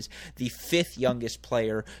stats. He is the 5th youngest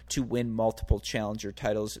player to win multiple Challenger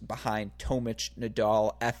titles behind Tomic,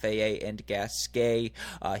 Nadal, FAA, and Gasquet.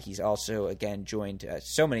 He's also, again, joined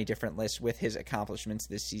so many different lists with his accomplishments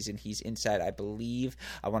this season. He's inside, I believe,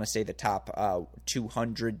 I want to say the top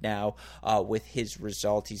 200 now with his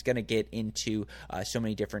result. He's going to get into so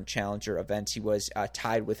many different Challenger events. He was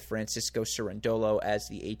tied with Francisco Cerundolo as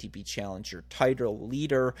the ATP Challenger title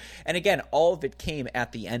leader. And again, all of it came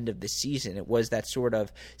at the end of the season. It was that sort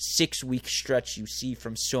of 6-week stretch you see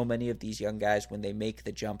from so many of these young guys when they make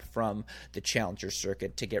the jump from the Challenger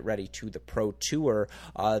circuit to get ready to the Pro Tour,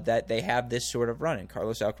 that they have this sort of run. And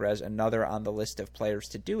Carlos Alcaraz, another on the list of players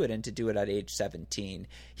to do it, and to do it at age 17.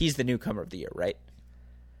 He's the Newcomer of the Year, right?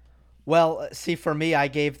 Well, see, for me, I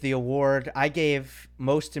gave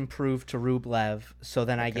Most Improved to Rublev, so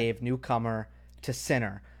then I gave Newcomer to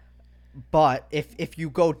Sinner. But if you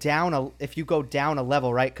go down a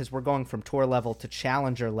level, right, because we're going from tour level to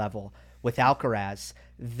Challenger level with Alcaraz,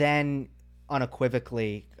 then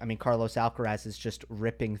unequivocally, I mean, Carlos Alcaraz is just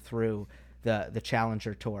ripping through the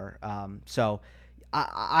Challenger tour. So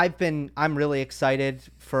I'm really excited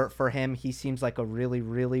for him. He seems like a really,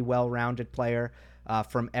 really well-rounded player.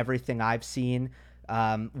 From everything I've seen,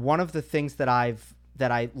 one of the things that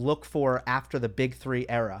I look for after the Big Three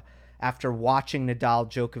era, after watching Nadal,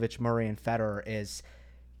 Djokovic, Murray, and Federer,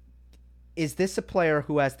 is this a player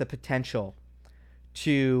who has the potential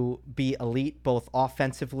to be elite both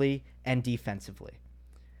offensively and defensively?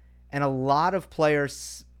 And a lot of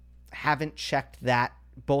players haven't checked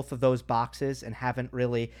both of those boxes and haven't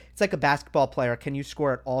really. It's like a basketball player. Can you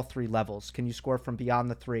score at all 3 levels? Can you score from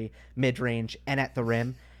beyond the 3, mid-range, and at the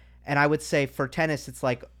rim? And I would say for tennis, it's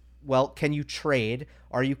like, well, can you trade?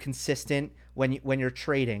 Are you consistent when you're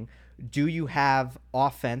trading? Do you have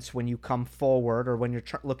offense when you come forward or when you're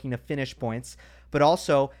looking to finish points? But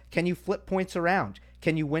also, can you flip points around?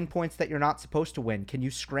 Can you win points that you're not supposed to win? Can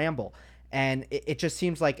you scramble? And it just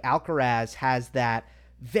seems like Alcaraz has that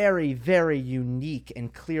very, very unique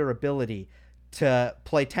and clear ability to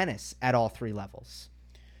play tennis at all three levels.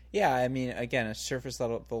 Yeah, I mean, again, a surface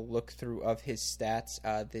level look through of his stats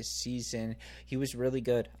this season. He was really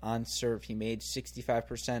good on serve. He made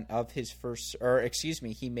 65% of his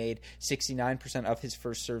he made 69% of his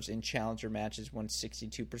first serves in challenger matches, won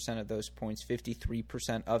 62% of those points,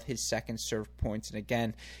 53% of his second serve points, and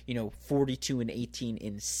again, 42 and 18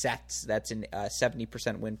 in sets. That's a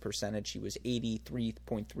 70% win percentage. He was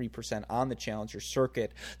 83.3% on the challenger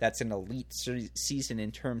circuit. That's an elite season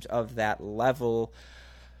in terms of that level.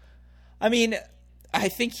 I mean, I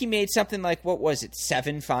think he made something like,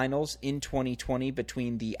 7 finals in 2020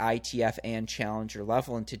 between the ITF and Challenger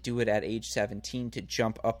level, and to do it at age 17, to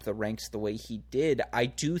jump up the ranks the way he did, I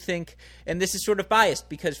do think, and this is sort of biased,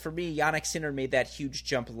 because for me, Jannik Sinner made that huge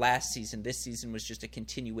jump last season. This season was just a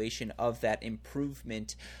continuation of that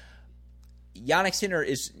improvement. Jannik Sinner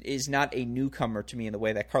is not a newcomer to me in the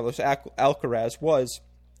way that Carlos Alcaraz was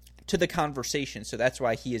to the conversation, so that's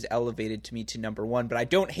why he is elevated to me to number one. But I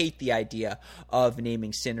don't hate the idea of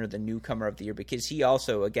naming Sinner the newcomer of the year, because he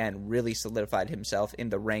also, again, really solidified himself in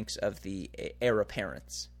the ranks of the heir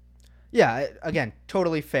apparents. Yeah, again,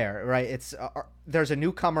 totally fair, right? It's there's a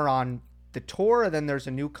newcomer on the tour, and then there's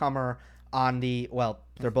a newcomer on the, well,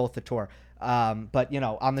 they're both the tour, but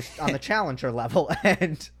on the challenger level,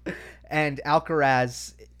 and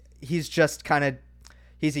Alcaraz, he's just kind of.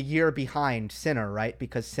 He's a year behind Sinner, right?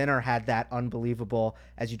 Because Sinner had that unbelievable,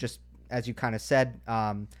 as you kind of said,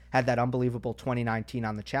 had that unbelievable 2019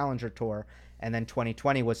 on the Challenger Tour, and then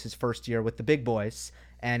 2020 was his first year with the big boys,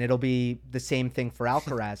 and it'll be the same thing for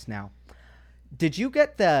Alcaraz now. Did you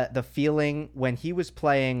get the feeling when he was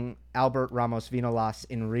playing Albert Ramos Vinolas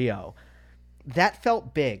in Rio? That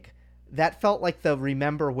felt big. That felt like the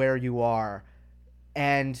remember where you are,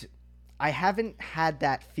 and I haven't had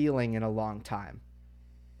that feeling in a long time.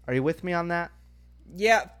 Are you with me on that?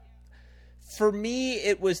 Yeah. For me,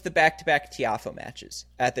 it was the back-to-back Tiafoe matches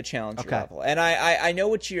at the challenger level. And I know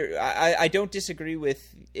what I don't disagree with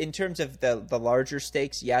in terms of the larger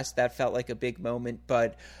stakes. Yes, that felt like a big moment,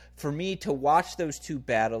 but for me to watch those two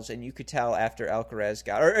battles, and you could tell after Alcaraz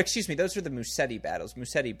those were the Musetti battles.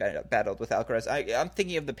 Musetti battled with Alcaraz. I'm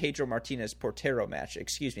thinking of the Pedro Martinez-Portero match,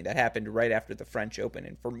 that happened right after the French Open.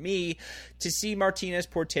 And for me, to see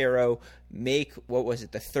Martinez-Portero make,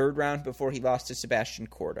 the third round before he lost to Sebastian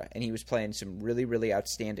Korda, and he was playing some really, really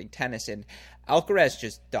outstanding tennis, and Alcaraz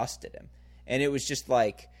just dusted him. And it was just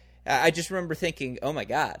like, I just remember thinking, oh my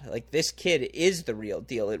God, this kid is the real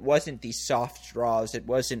deal. It wasn't these soft draws. It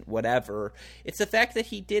wasn't whatever. It's the fact that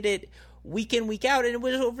he did it week in, week out, and it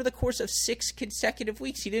was over the course of 6 consecutive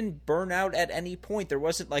weeks. He didn't burn out at any point. There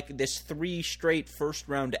wasn't this 3 straight first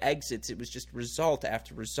round exits. It was just result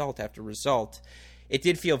after result after result. It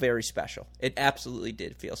did feel very special. It absolutely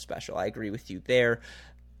did feel special. I agree with you there.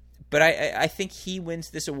 But I think he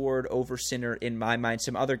wins this award over Sinner in my mind.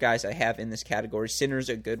 Some other guys I have in this category. Sinner's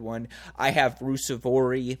a good one. I have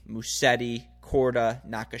Ruusuvuori, Musetti, Korda,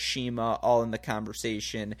 Nakashima, all in the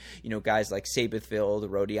conversation. Guys like Seybothville,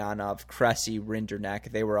 Rodionov, Cressy,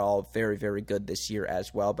 Rinderknecht, they were all very, very good this year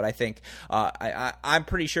as well. But I think I'm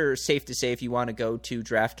pretty sure safe to say if you want to go to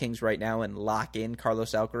DraftKings right now and lock in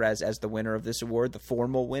Carlos Alcaraz as the winner of this award, the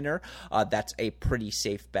formal winner, that's a pretty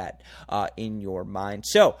safe bet in your mind.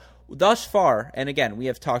 So, thus far, and again, we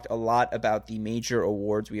have talked a lot about the major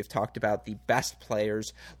awards. We have talked about the best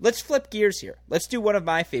players. Let's flip gears here. Let's do one of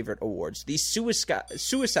my favorite awards, the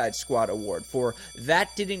Suicide Squad Award for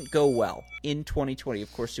That Didn't Go Well in 2020.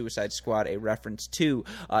 Of course, Suicide Squad, a reference to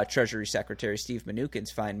Treasury Secretary Steve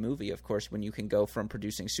Mnuchin's fine movie. Of course, when you can go from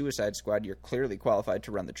producing Suicide Squad, you're clearly qualified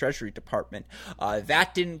to run the Treasury Department.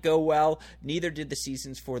 That didn't go well. Neither did the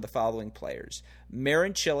seasons for the following players: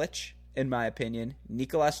 Marin Cilic, in my opinion,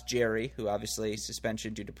 Nicolas Jarry, who obviously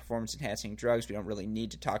suspension due to performance-enhancing drugs. We don't really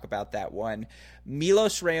need to talk about that one.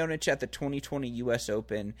 Milos Raonic at the 2020 U.S.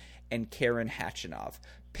 Open, and Karen Khachanov.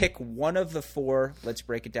 Pick one of the 4. Let's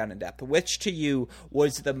break it down in depth. Which to you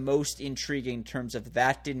was the most intriguing in terms of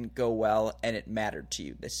that didn't go well and it mattered to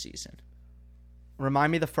you this season?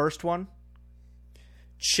 Remind me the first one.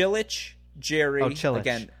 Cilic, Jarry. Oh, Cilic.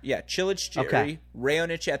 Again, yeah, Cilic, Jarry, Okay.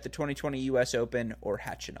 Raonic at the 2020 U.S. Open, or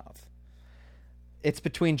Khachanov. It's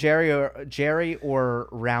between Jarry or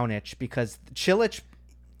Raonic, because Cilic,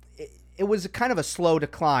 it was kind of a slow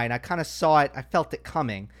decline. I kind of saw it. I felt it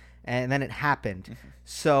coming, and then it happened. Mm-hmm.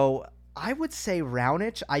 So I would say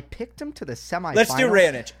Raonic. I picked him to the semifinals. Let's do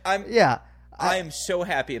Raonic. I am I so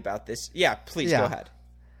happy about this. Yeah, please go ahead.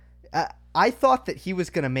 I thought that he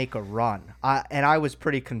was going to make a run, and I was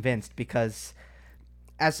pretty convinced, because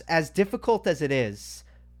as difficult as it is,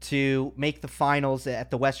 to make the finals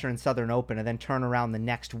at the Western and Southern Open and then turn around the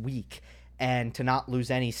next week and to not lose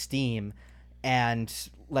any steam and,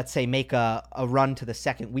 let's say, make a run to the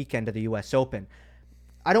second weekend of the U.S. Open.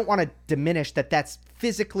 I don't want to diminish that that's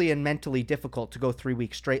physically and mentally difficult to go 3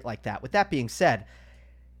 weeks straight like that. With that being said,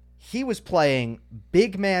 he was playing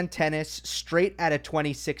big man tennis straight out of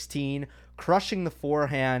 2016, crushing the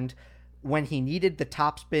forehand when he needed the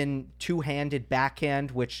topspin two-handed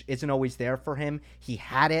backhand, which isn't always there for him. He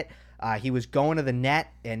had it. He was going to the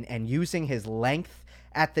net and using his length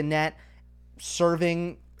at the net,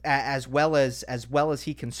 serving as well as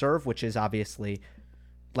he can serve, which is obviously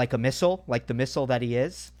like a missile, like the missile that he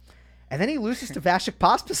is. And then he loses to Vasek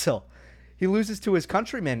Pospisil. He loses to his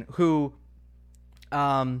countryman, who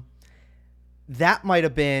that might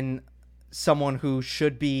have been someone who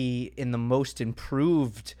should be in the most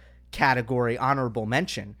improved category, honorable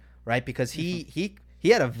mention, right? Because he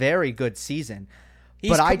had a very good season.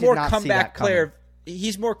 He's but I did more not comeback see that player. coming.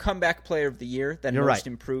 He's more comeback player of the year than You're most right.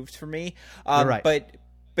 improved for me. You're right.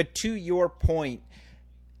 But to your point,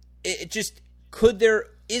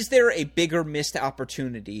 is there a bigger missed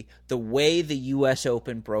opportunity the way the U.S.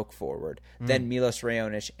 Open broke forward than Milos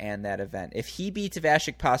Raonic and that event? If he beats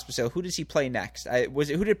Vasek Pospisil, who does he play next?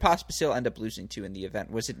 Who did Pospisil end up losing to in the event?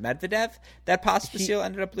 Was it Medvedev that Pospisil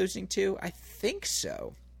ended up losing to? I think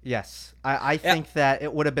so. Yes. I think that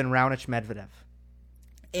it would have been Raonic Medvedev.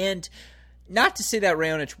 And not to say that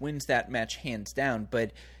Raonic wins that match hands down,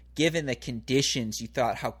 but given the conditions, you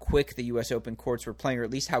thought how quick the U.S. Open courts were playing, or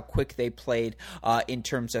at least how quick they played in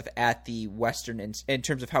terms of at the Western, in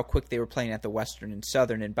terms of how quick they were playing at the Western and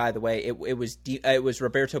Southern. And by the way, it was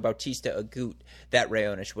Roberto Bautista Agut that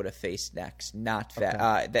Raonic would have faced next, not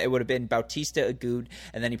it would have been Bautista Agut,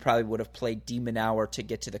 and then he probably would have played De Minaur to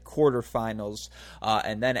get to the quarterfinals.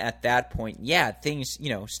 And then at that point, things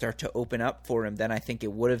start to open up for him. Then I think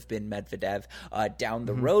it would have been Medvedev down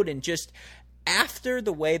the road, and just. After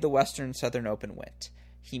the way the Western and Southern Open went,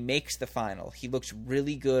 he makes the final. He looks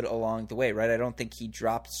really good along the way, right? I don't think he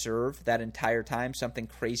dropped serve that entire time, something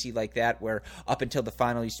crazy like that, where up until the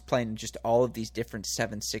final he's playing just all of these different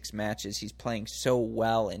 7-6 matches. He's playing so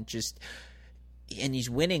well and he's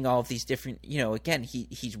winning all of these different, again,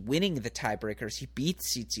 he's winning the tiebreakers. He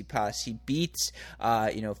beats Tsitsipas. He beats,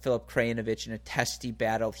 Filip Krajinovic in a testy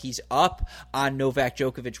battle. He's up on Novak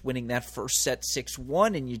Djokovic winning that first set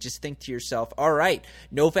 6-1, and you just think to yourself, all right,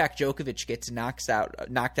 Novak Djokovic gets knocked out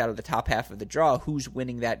of the top half of the draw. Who's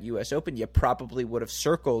winning that U.S. Open? You probably would have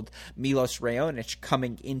circled Milos Raonic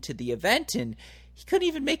coming into the event, and he couldn't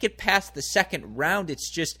even make it past the second round.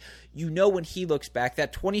 It's just, when he looks back,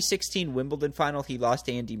 that 2016 Wimbledon final, he lost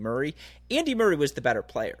to Andy Murray. Andy Murray was the better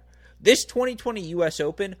player. This 2020 U.S.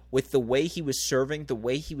 Open, with the way he was serving, the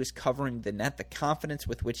way he was covering the net, the confidence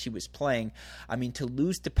with which he was playing, to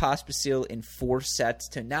lose to Pospisil in 4 sets,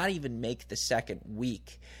 to not even make the second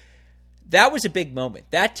week, that was a big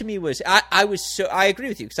moment. That to me was, I agree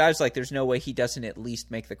with you, because I was like, there's no way he doesn't at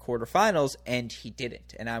least make the quarterfinals, and he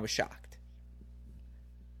didn't, and I was shocked.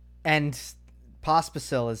 And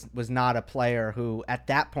Pospisil was not a player who, at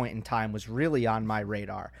that point in time, was really on my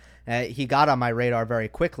radar. He got on my radar very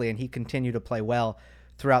quickly, and he continued to play well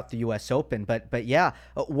throughout the U.S. Open. But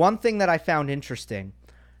one thing that I found interesting,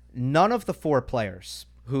 none of the 4 players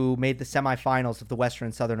who made the semifinals of the Western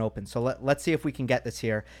and Southern Open, so let's see if we can get this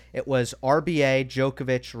here. It was RBA,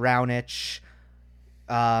 Djokovic, Raonic.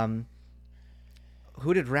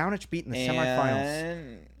 Who did Raonic beat in the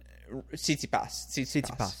semifinals?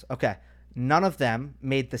 Tsitsipas. Okay. None of them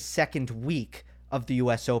made the second week of the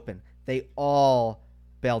U.S. Open. They all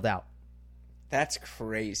bailed out. That's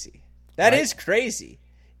crazy. That is crazy.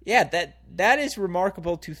 Yeah, that is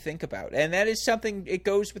remarkable to think about. And that is something, it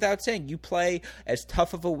goes without saying. You play as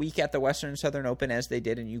tough of a week at the Western and Southern Open as they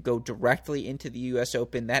did, and you go directly into the U.S.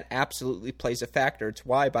 Open. That absolutely plays a factor. It's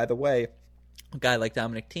why, by the way, a guy like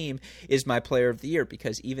Dominic Thiem is my player of the year,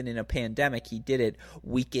 because even in a pandemic, he did it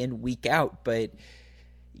week in, week out. But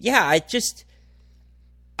yeah, I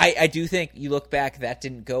do think you look back, that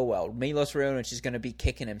didn't go well. Milos Raonic is going to be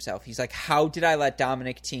kicking himself. He's like, how did I let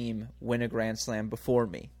Dominic Thiem win a Grand Slam before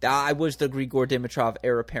me? I was the Grigor Dimitrov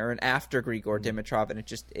heir apparent after Grigor Dimitrov, and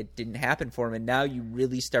it didn't happen for him. And now you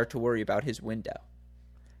really start to worry about his window.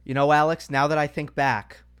 Alex, now that I think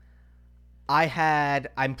back,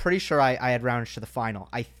 I'm pretty sure I had Raonic to the final.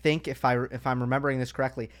 I think if I'm remembering this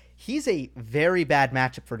correctly, he's a very bad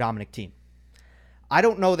matchup for Dominic Thiem. I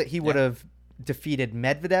don't know that he would have defeated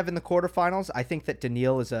Medvedev in the quarterfinals. I think that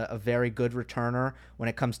Daniil is a very good returner when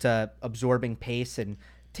it comes to absorbing pace and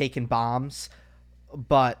taking bombs.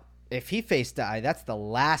 But if he faced that's the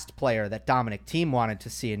last player that Dominic Thiem wanted to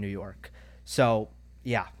see in New York. So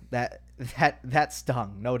Yeah, that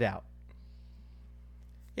stung, no doubt.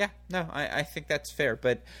 Yeah, no, I think that's fair.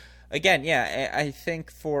 But again, yeah, I think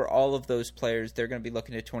for all of those players, they're going to be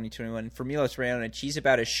looking at 2021. For Milos Raonic, he's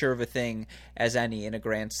about as sure of a thing as any in a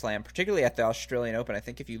Grand Slam, particularly at the Australian Open. I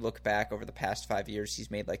think if you look back over the past 5 years, he's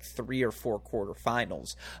made like 3 or 4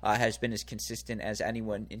 quarterfinals, has been as consistent as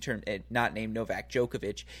anyone in terms, not named Novak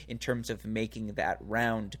Djokovic, in terms of making that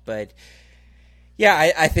round. But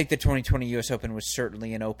yeah, I think the 2020 U.S. Open was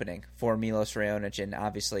certainly an opening for Milos Raonic, and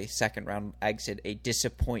obviously second round exit, a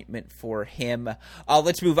disappointment for him.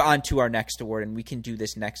 Let's move on to our next award, and we can do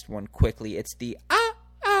this next one quickly. It's the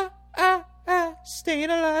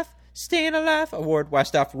Staying Alive award.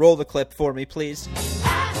 Westhoff, roll the clip for me, please.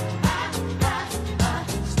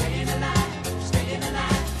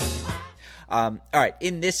 All right,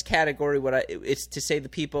 in this category, it's to say the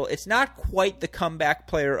people, it's not quite the Comeback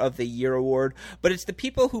Player of the Year award, but it's the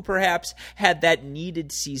people who perhaps had that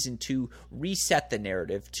needed season to reset the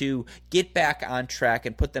narrative, to get back on track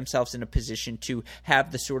and put themselves in a position to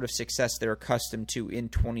have the sort of success they're accustomed to in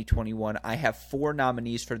 2021. I have 4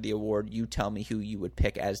 nominees for the award. You tell me who you would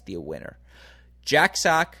pick as the winner. Jack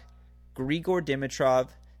Sock, Grigor Dimitrov,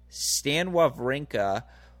 Stan Wawrinka,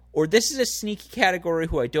 or this is a sneaky category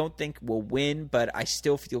who I don't think will win, but I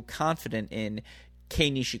still feel confident in,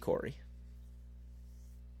 Kei Nishikori.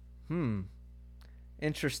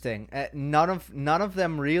 Interesting. None of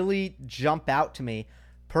them really jump out to me.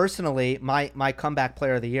 Personally, my Comeback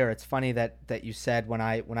Player of the Year, it's funny that you said when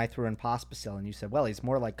I threw in Pospisil and you said, well, he's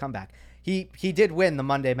more like comeback. He did win the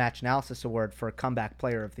Monday Match Analysis Award for Comeback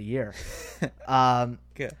Player of the Year.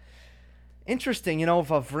 Good. Interesting.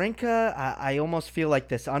 Wawrinka, I almost feel like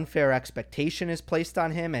this unfair expectation is placed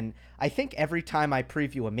on him. And I think every time I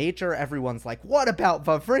preview a major, everyone's like, what about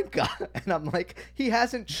Wawrinka? And I'm like, he's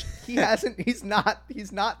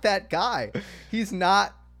not that guy. He's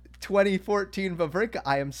not 2014 Wawrinka.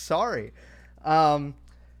 I am sorry. That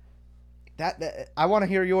I want to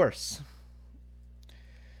hear yours.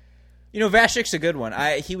 Vashik's a good one.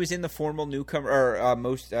 He was in the formal newcomer or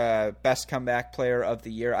most best comeback player of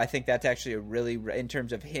the year. I think that's actually a really, in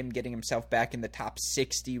terms of him getting himself back in the top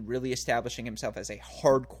 60, really establishing himself as a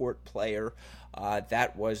hard court player.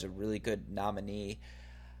 That was a really good nominee.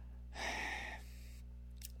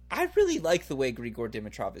 I really like the way Grigor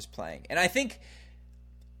Dimitrov is playing, and I think.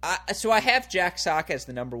 So I have Jack Sock as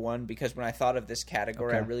the number one because when I thought of this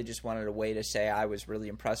category, I really just wanted a way to say I was really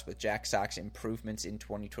impressed with Jack Sock's improvements in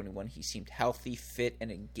 2021. He seemed healthy, fit,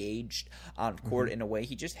 and engaged on court in a way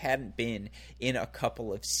he just hadn't been in a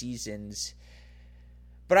couple of seasons.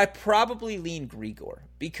 But I probably lean Grigor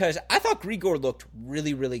because I thought Grigor looked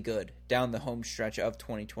really, really good down the home stretch of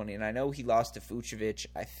 2020. And I know he lost to Fucsovics,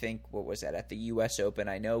 I think, at the U.S. Open.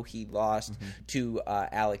 I know he lost to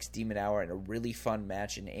Alex de Minaur in a really fun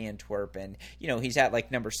match in Antwerp. And, he's at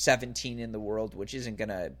like number 17 in the world, which isn't going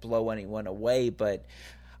to blow anyone away. But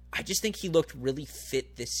I just think he looked really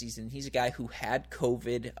fit this season. He's a guy who had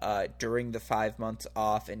COVID during the 5 months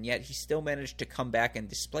off, and yet he still managed to come back and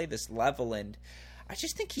display this level. And I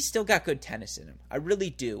just think he's still got good tennis in him. I really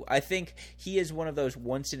do. I think he is one of those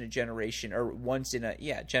once-in-a-generation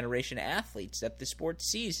athletes that the sport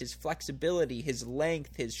sees. His flexibility, his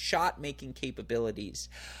length, his shot-making capabilities.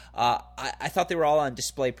 I thought they were all on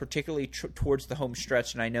display, particularly towards the home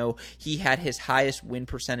stretch, and I know he had his highest win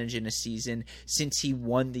percentage in a season since he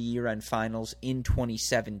won the year-end finals in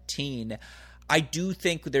 2017. I do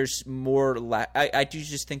think there's more I do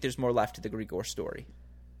just think there's more left to the Grigor story.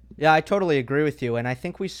 Yeah, I totally agree with you, and I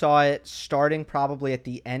think we saw it starting probably at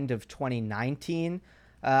the end of 2019.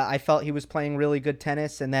 I felt he was playing really good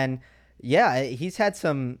tennis, and then, he's had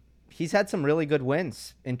some really good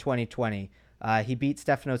wins in 2020. He beat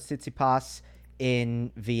Stefanos Tsitsipas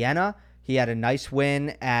in Vienna. He had a nice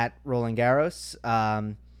win at Roland Garros.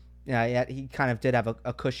 He kind of did have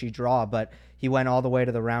a cushy draw, but he went all the way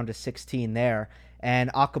to the round of 16 there.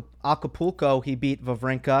 And Acapulco, he beat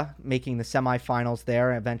Wawrinka, making the semifinals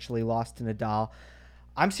there, and eventually lost to Nadal.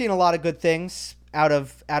 I'm seeing a lot of good things out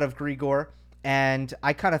of Grigor, and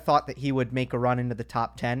I kind of thought that he would make a run into the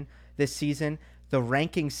top 10 this season. The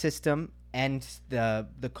ranking system and the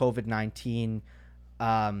COVID-19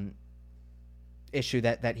 issue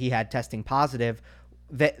that he had testing positive,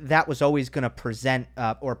 that was always going to prevent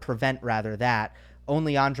that.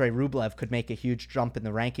 Only Andrei Rublev could make a huge jump in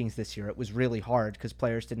the rankings this year. It was really hard because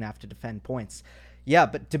players didn't have to defend points. Yeah,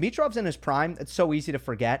 but Dimitrov's in his prime. It's so easy to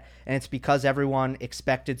forget, and it's because everyone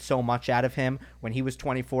expected so much out of him when he was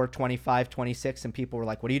 24, 25, 26, and people were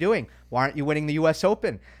like, what are you doing? Why aren't you winning the U.S.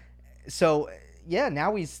 Open? So,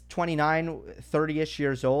 now he's 29, 30-ish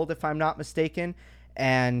years old, if I'm not mistaken,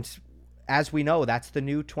 and as we know, that's the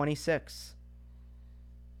new 26.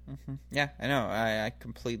 Mm-hmm. Yeah, I know. I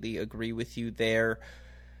completely agree with you there.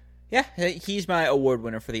 Yeah, he's my award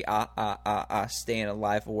winner for the Staying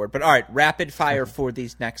Alive award. But all right, rapid fire for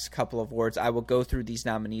these next couple of awards. I will go through these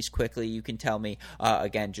nominees quickly. You can tell me,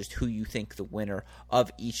 again, just who you think the winner of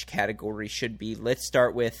each category should be. Let's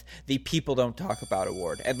start with the People Don't Talk About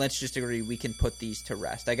award. And let's just agree we can put these to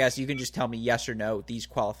rest. I guess you can just tell me yes or no. These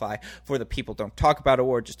qualify for the People Don't Talk About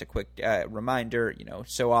award. Just a quick reminder,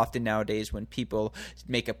 so often nowadays when people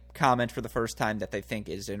make a comment for the first time that they think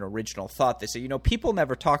is an original thought, they say, people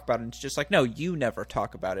never talk about it. And it's just like, no, you never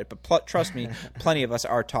talk about it. But trust me, plenty of us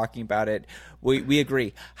are talking about it. We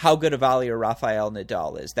agree. How good of Ali or Rafael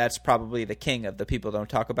Nadal is. That's probably the king of the People Don't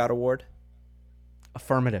Talk About award.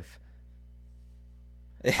 Affirmative.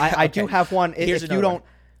 I do have one. Here's if you don't. One.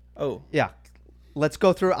 Oh. Yeah. Let's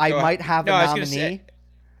go through. I might have a nominee.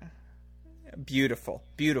 Beautiful.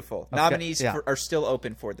 Okay, nominees are still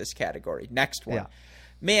open for this category. Next one. Yeah.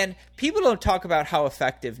 Man, people don't talk about how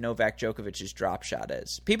effective Novak Djokovic's drop shot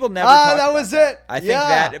is. People never talk about was it. I think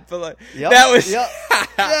that was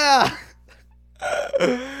yeah.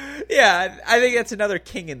 Yeah, I think that's another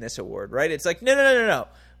king in this award, right? It's like, no.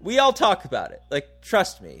 We all talk about it. Like,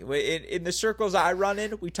 trust me. In the circles I run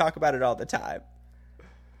in, we talk about it all the time.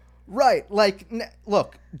 Right. Like,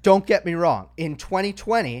 look, don't get me wrong. In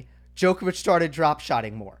 2020, Djokovic started drop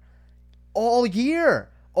shotting more. All year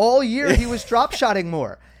he was drop shotting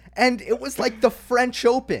more. And it was like the French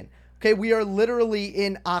Open. Okay, we are literally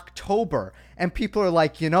in October, and people are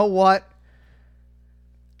like, you know what?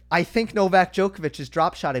 I think Novak Djokovic is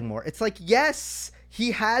drop shotting more. It's like, yes,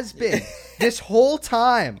 he has been. This whole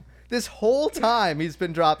time he's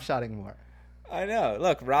been drop shotting more. I know.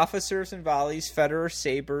 Look, Rafa serves and volleys, Federer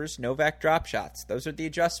sabers, Novak drop shots. Those are the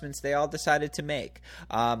adjustments they all decided to make.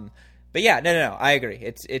 But yeah, no, I agree.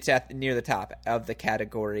 It's at near the top of the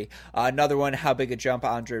category. Another one, how big a jump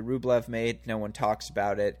Andrei Rublev made. No one talks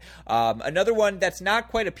about it. Another one that's not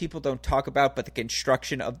quite a people don't talk about, but the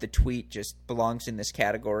construction of the tweet just belongs in this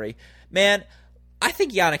category. Man, I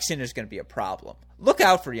think Jannik Sinner is going to be a problem. Look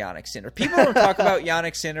out for Jannik Sinner. People don't talk about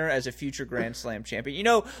Jannik Sinner as a future Grand Slam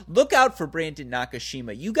champion. Look out for Brandon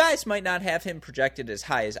Nakashima. You guys might not have him projected as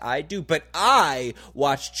high as I do, but I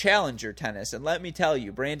watch Challenger tennis, and let me tell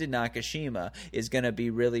you, Brandon Nakashima is going to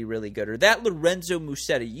be really, really good. Or that Lorenzo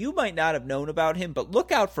Musetti, you might not have known about him, but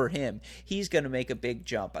look out for him. He's going to make a big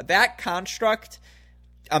jump. That construct,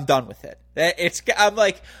 I'm done with it. I'm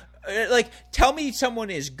like, tell me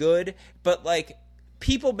someone is good, but like,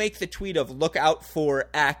 people make the tweet of look out for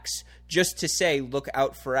X just to say look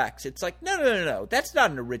out for X. It's like, no. That's not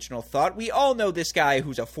an original thought. We all know this guy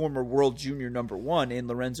who's a former world junior #1 in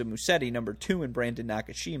Lorenzo Musetti, #2 in Brandon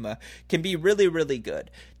Nakashima, can be really, really good.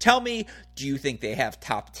 Tell me, do you think they have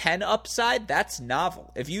top 10 upside? That's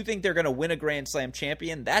novel. If you think they're going to win a Grand Slam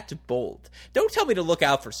champion, that's bold. Don't tell me to look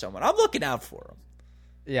out for someone. I'm looking out for them.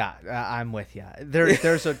 Yeah, I'm with you.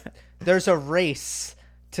 There's a race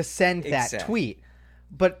to send that tweet.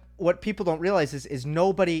 But what people don't realize is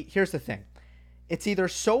nobody. Here's the thing: it's either you're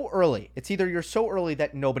so early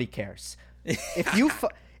that nobody cares.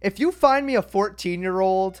 If you find me a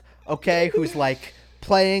 14-year-old, okay, who's like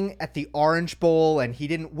playing at the Orange Bowl and he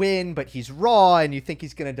didn't win, but he's raw, and you think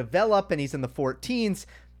he's going to develop and he's in the 14s,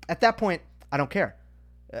 at that point, I don't care.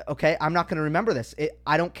 Okay, I'm not going to remember this.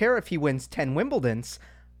 I don't care if he wins 10 Wimbledons.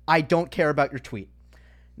 I don't care about your tweet.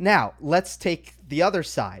 Now let's take the other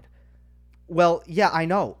side. Well, yeah, I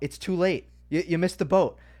know. It's too late. You missed the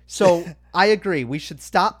boat. So I agree. We should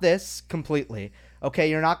stop this completely. Okay,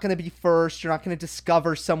 you're not going to be first. You're not going to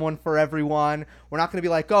discover someone for everyone. We're not going to be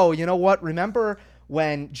like, oh, you know what? Remember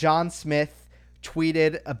when John Smith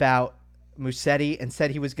tweeted about Musetti and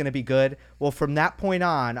said he was going to be good? Well, from that point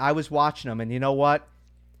on, I was watching him, and you know what?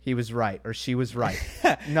 He was right, or she was right.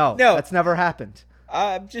 No, that's never happened.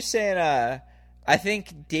 I'm just saying, I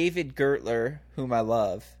think David Gertler, whom I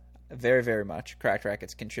love very, very much, Cracked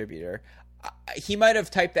Racquets contributor, he might have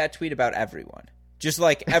typed that tweet about everyone, just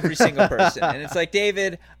like every single person. And it's like,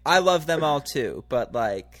 David, I love them all too, but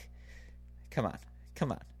like, come on.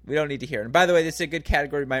 We don't need to hear it. And by the way, this is a good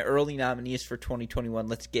category. My early nominees for 2021,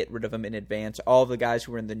 let's get rid of them in advance. All of the guys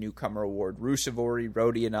who were in the Newcomer Award: Rusevori,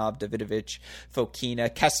 Rodionov, Davidovich, Fokina,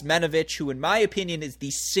 Kecmanovic, who in my opinion is the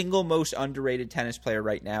single most underrated tennis player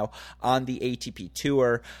right now on the ATP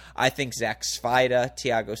Tour. I think Zach Svajda,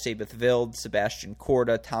 Thiago Seyboth-Wild, Sebastian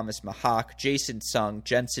Korda, Thomas Mahak, Jason Sung,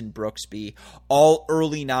 Jensen Brooksby, all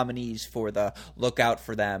early nominees for the look out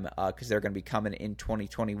for them because they're going to be coming in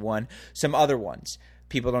 2021. Some other ones: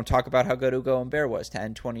 People don't talk about how good Ugo Humbert was to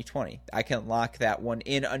end 2020. I can lock that one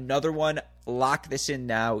in. Another one, lock this in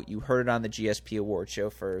now. You heard it on the GSP Award show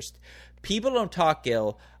first. People don't talk,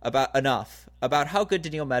 Gil, enough about how good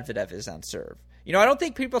Daniil Medvedev is on serve. I don't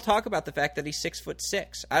think people talk about the fact that he's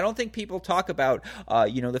 6'6". I don't think people talk about,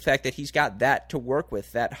 the fact that he's got that to work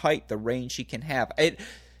with, that height, the range he can have.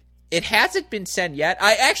 It hasn't been said yet.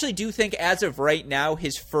 I actually do think as of right now,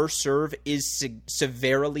 his first serve is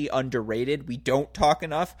severely underrated. We don't talk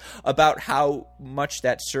enough about how much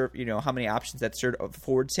that serve, how many options that serve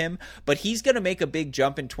affords him. But he's going to make a big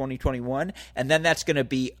jump in 2021, and then that's going to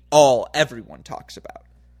be all everyone talks about.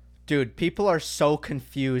 Dude, people are so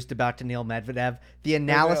confused about Daniil Medvedev. The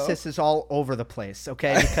analysis is all over the place,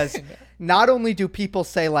 okay? Because not only do people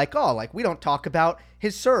say, we don't talk about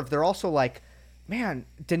his serve, they're also like, man,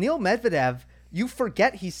 Daniil Medvedev, you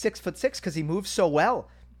forget he's 6'6" because he moves so well.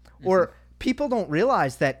 Mm-hmm. Or people don't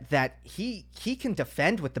realize that he can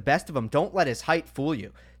defend with the best of them. Don't let his height fool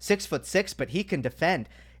you. 6'6", but he can defend.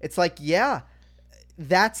 It's like, yeah,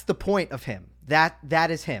 that's the point of him.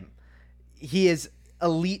 That is him. He is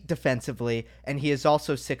elite defensively, and he is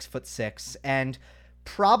also 6'6". And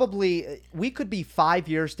probably we could be 5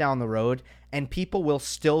 years down the road, and people will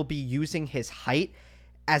still be using his height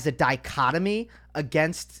as a dichotomy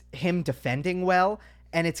against him defending well,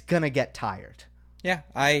 and it's going to get tired. Yeah,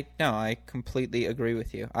 I completely agree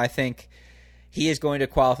with you. I think he is going to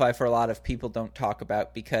qualify for a lot of people don't talk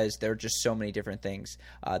about because there are just so many different things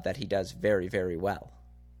that he does very, very well.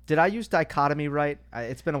 Did I use dichotomy right?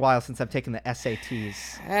 It's been a while since I've taken the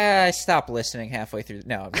SATs. I stopped listening halfway through.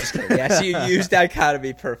 No, I'm just kidding. Yes, you used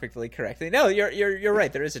dichotomy perfectly correctly. No, you're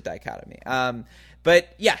right. There is a dichotomy.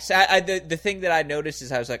 But yes, the thing that I noticed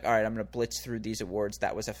is I was like, all right, I'm going to blitz through these awards.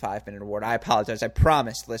 That was a 5-minute award. I apologize. I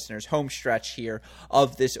promised listeners home stretch here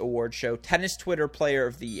of this award show. Tennis Twitter Player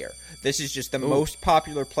of the Year. This is just the most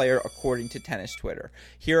popular player according to Tennis Twitter.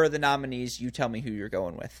 Here are the nominees. You tell me who you're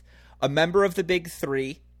going with. A member of the Big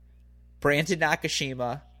Three, Brandon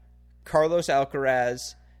Nakashima, Carlos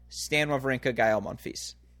Alcaraz, Stan Wawrinka, Gael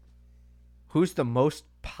Monfils. Who's the most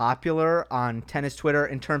popular on Tennis Twitter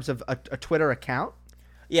in terms of a Twitter account?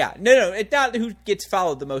 Yeah, no, it's not who gets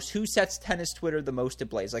followed the most. Who sets Tennis Twitter the most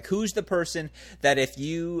ablaze? Like, who's the person that if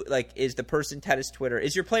you, is the person Tennis Twitter,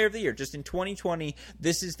 is your player of the year? Just in 2020,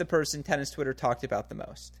 this is the person Tennis Twitter talked about the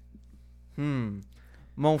most.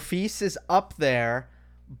 Monfils is up there,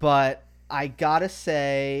 but I gotta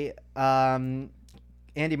say, Andy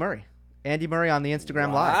Murray. Andy Murray on the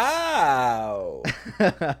Instagram Lives.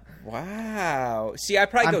 Wow. See,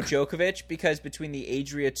 I'd probably go Djokovic because between the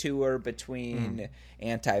Adria Tour, between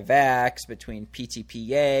anti-vax, between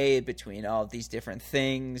PTPA, between all of these different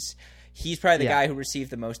things, he's probably the guy who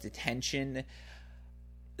received the most attention.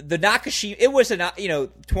 The Nakashima,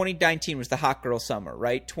 2019 was the hot girl summer,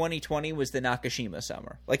 right? 2020 was the Nakashima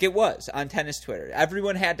summer. It was on Tennis Twitter.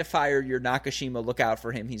 Everyone had to fire your Nakashima, look out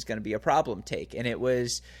for him, he's going to be a problem take. And it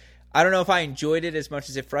was, I don't know if I enjoyed it as much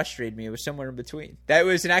as it frustrated me. It was somewhere in between. That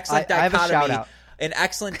was an excellent dichotomy. I have a shout out. An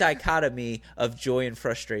excellent dichotomy of joy and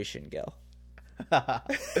frustration, Gil.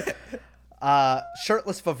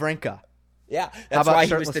 Shirtless Wawrinka. Yeah, that's why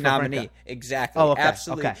he was the nominee. Exactly. Oh, okay.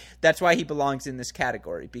 Absolutely. Okay. That's why he belongs in this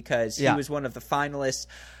category because he was one of the finalists.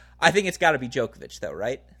 I think it's got to be Djokovic, though,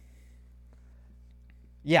 right?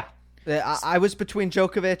 Yeah. I was between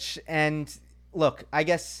Djokovic and, look, I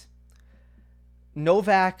guess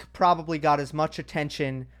Novak probably got as much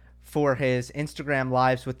attention for his Instagram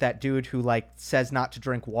lives with that dude who, says not to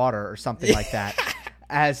drink water or something like that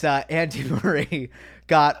as Andy Murray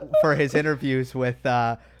got for his interviews with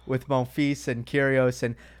Monfils and Kyrgios.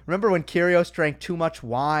 And remember when Kyrgios drank too much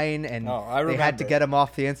wine and they had to get him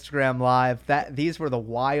off the Instagram Live? These were the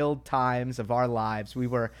wild times of our lives. We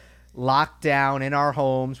were locked down in our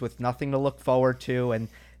homes with nothing to look forward to, and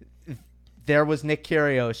there was Nick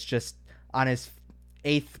Kyrgios just on his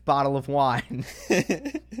 8th bottle of wine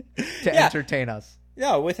to entertain us.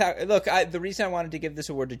 No, the reason I wanted to give this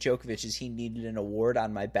award to Djokovic is he needed an award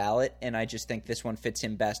on my ballot, and I just think this one fits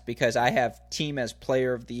him best because I have Team as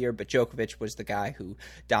Player of the Year, but Djokovic was the guy who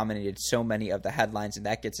dominated so many of the headlines, and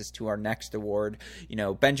that gets us to our next award.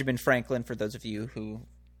 Benjamin Franklin, for those of you who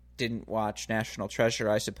didn't watch National Treasure,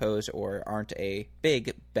 I suppose, or aren't a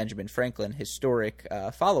big Benjamin Franklin historic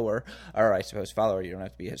follower, or I suppose follower, you don't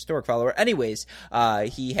have to be a historic follower. Anyways,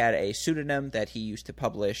 he had a pseudonym that he used to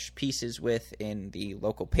publish pieces with in the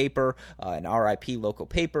local paper, an RIP local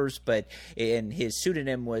papers, but his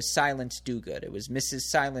pseudonym was Silence Dogood. It was Mrs.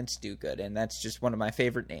 Silence Dogood, and that's just one of my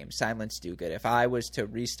favorite names, Silence Dogood. If I was to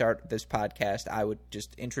restart this podcast, I would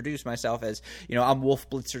just introduce myself as, I'm Wolf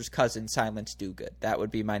Blitzer's cousin, Silence Dogood. That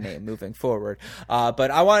would be my name name moving forward.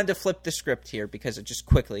 But I wanted to flip the script here because it just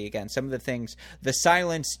quickly, again, some of the things, the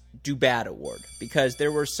Silence Do Bad Award, because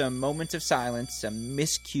there were some moments of silence, some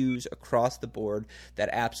miscues across the board that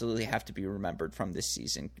absolutely have to be remembered from this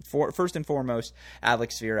season. First and foremost,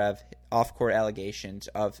 Alex Zverev, off-court allegations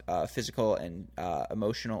of physical and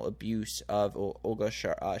emotional abuse of Olga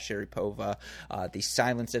Sharipova, the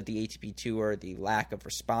silence of the ATP Tour, the lack of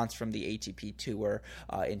response from the ATP Tour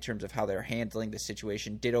in terms of how they're handling the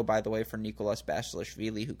situation. Ditto, by the way, for Nicolas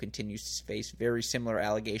Basilashvili, who continues to face very similar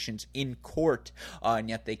allegations in court, and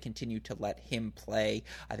yet they continue to let him play.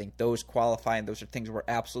 I think those qualify, and those are things we're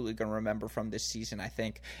absolutely going to remember from this season. I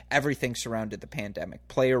think everything surrounded the pandemic,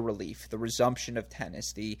 player relief, the resumption of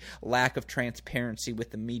tennis, the lack of transparency with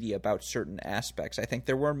the media about certain aspects. I think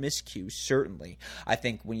there were miscues, certainly. I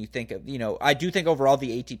think when you think of, I do think overall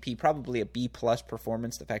the ATP probably a B-plus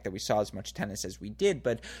performance, the fact that we saw as much tennis as we did,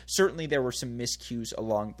 but certainly there were some miscues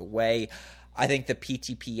along the way. I think the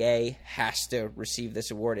PTPA has to receive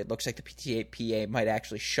this award. It looks like the PTPA might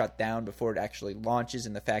actually shut down before it actually launches,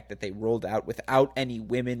 and the fact that they rolled out without any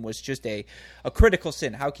women was just a critical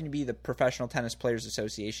sin. How can you be the Professional Tennis Players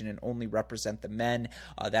Association and only represent the men?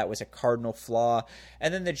 That was a cardinal flaw.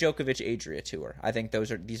 And then the Djokovic-Adria Tour. I think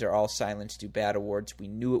these are all Silence Do Bad awards. We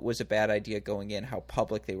knew it was a bad idea going in, how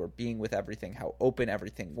public they were being with everything, how open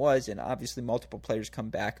everything was, and obviously multiple players come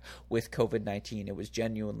back with COVID-19. It was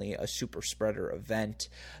genuinely a super spreader event.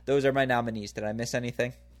 Those are my nominees. Did I miss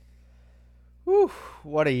anything? Whew,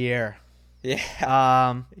 what a year.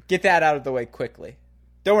 Yeah. Get that out of the way quickly.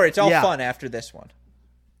 Don't worry, it's all fun after this one.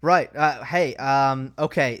 Right. Hey,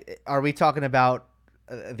 okay. Are we talking about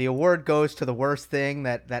the award goes to the worst thing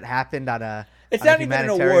that happened on a It's not even an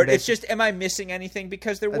award. Basis? It's just, am I missing anything?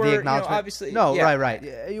 Because there were, obviously. No, yeah.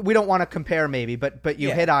 Right. We don't want to compare maybe, but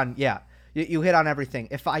you hit on, you hit on everything.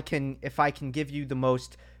 If I can give you the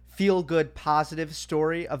most feel-good, positive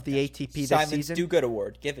story of the ATP this season. Silence Do Good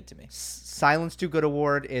Award. Give it to me. Silence Do Good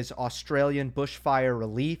Award is Australian bushfire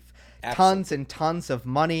relief. Absolutely. Tons and tons of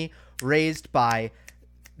money raised by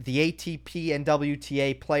the ATP and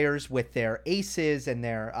WTA players with their aces and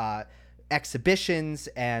their exhibitions,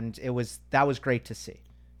 and that was great to see.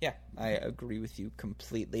 Yeah, I agree with you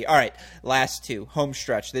completely. All right, last two. Home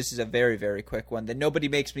stretch. This is a very, very quick one. The Nobody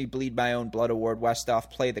Makes Me Bleed My Own Blood Award.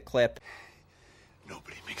 Westhoff, play the clip.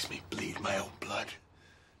 Nobody makes me bleed my own blood.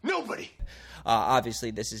 Nobody. Obviously,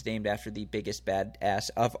 this is named after the biggest badass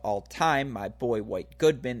of all time, my boy White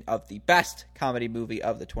Goodman, of the best comedy movie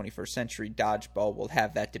of the 21st century, Dodgeball. We'll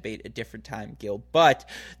have that debate a different time, Gil. But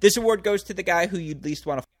this award goes to the guy who you'd least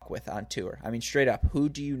want to fuck with on tour. I mean, straight up, who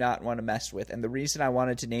do you not want to mess with? And the reason I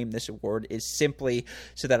wanted to name this award is simply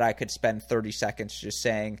so that I could spend 30 seconds just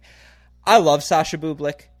saying, I love Sasha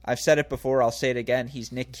Bublik. I've said it before. I'll say it again.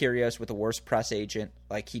 He's Nick Kyrgios with a worse press agent.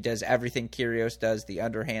 Like, he does everything Kyrgios does, the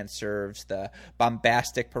underhand serves, the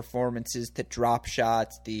bombastic performances, the drop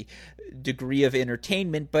shots, the degree of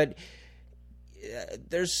entertainment. But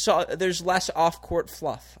there's less off-court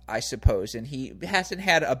fluff, I suppose. And he hasn't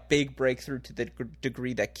had a big breakthrough to the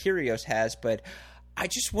degree that Kyrgios has. But I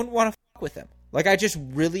just wouldn't want to fuck with him. Like, I just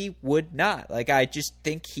really would not. Like, I just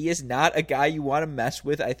think he is not a guy you want to mess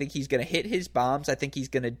with. I think he's going to hit his bombs. I think he's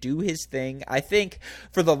going to do his thing. I think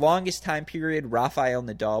for the longest time period, Rafael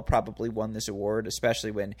Nadal probably won this award,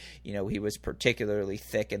 especially when, he was particularly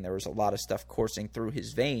thick and there was a lot of stuff coursing through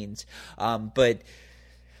his veins. But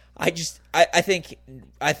I think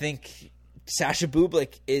Sasha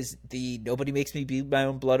Bublik is the Nobody Makes Me Bleed My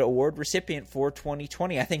Own Blood award recipient for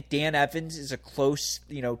 2020. I think Dan Evans is a close,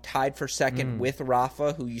 tied for second with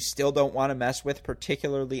Rafa, who you still don't want to mess with,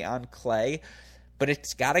 particularly on clay. But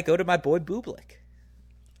it's got to go to my boy Bublik.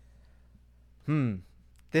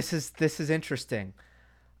 This is interesting.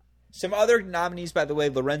 Some other nominees, by the way,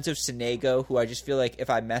 Lorenzo Sonego, who I just feel like if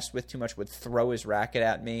I messed with too much would throw his racket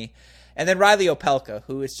at me. And then Riley Opelka,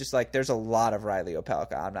 who is just like, there's a lot of Riley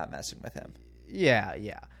Opelka. I'm not messing with him.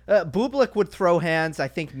 Yeah. Bublik would throw hands. I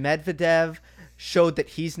think Medvedev showed that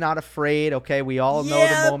he's not afraid. Okay, we all know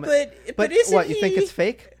the moment. But isn't what, you think it's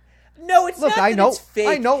fake? No, it's not. It's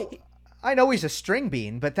fake. I know he's a string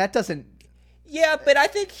bean, but that doesn't. Yeah, but I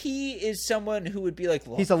think he is someone who would be like,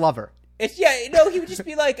 look, he's a lover. He would just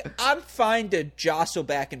be like, I'm fine to jostle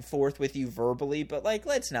back and forth with you verbally, but, like,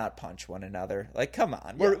 let's not punch one another. Like, come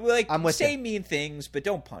on. We're like, say mean things, but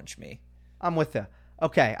don't punch me. I'm with you.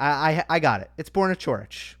 Okay, I got it. It's Borna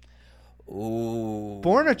Coric. Ooh.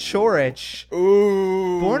 Borna Coric.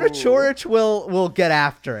 Ooh. Borna Coric will get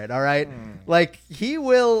after it, all right? Like, he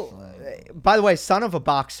will, by the way, son of a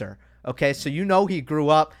boxer, okay? So he grew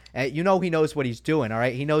up, he knows what he's doing, all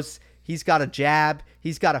right? He knows he's got a jab,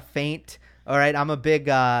 he's got a feint. All right, I'm a big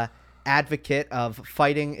advocate of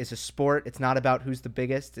fighting is a sport. It's not about who's the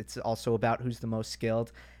biggest. It's also about who's the most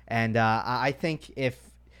skilled. And I think if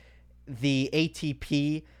the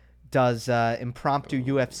ATP does impromptu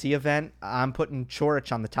UFC event, I'm putting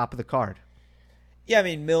Coric on the top of the card. Yeah, I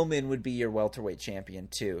mean, Millman would be your welterweight champion,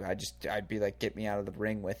 too. I'd be like, get me out of the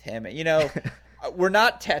ring with him. You know, we're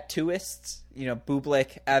not tattooists. You know,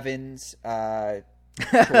 Bublik, Evans,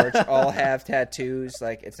 George all have tattoos.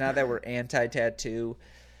 Like, it's not that we're anti-tattoo.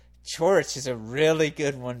 George is a really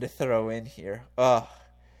good one to throw in here. Oh,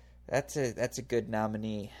 that's a good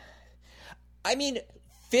nominee. I mean,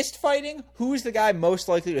 fist fighting, who's the guy most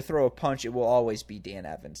likely to throw a punch? It will always be Dan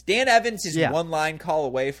Evans. Dan Evans is one line call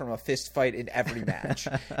away from a fist fight in every match.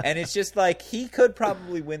 And it's just like, he could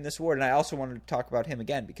probably win this award. And I also wanted to talk about him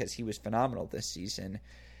again because he was phenomenal this season.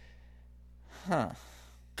 Huh.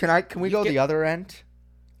 Can we go the other end?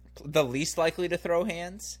 The least likely to throw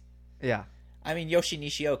hands? Yeah. I mean, Yoshi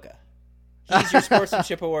Nishioka. He's your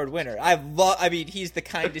sportsmanship award winner. I mean, he's the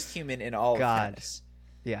kindest human in all of tennis.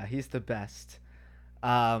 Yeah, he's the best.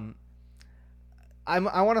 I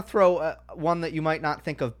want to throw one that you might not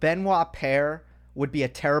think of. Benoit Paire would be a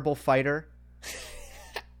terrible fighter.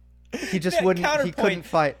 He just wouldn't. He couldn't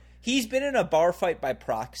fight. He's been in a bar fight by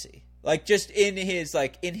proxy. Like, just in his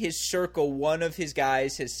circle, one of his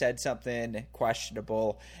guys has said something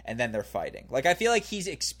questionable, and then they're fighting. Like, I feel like he's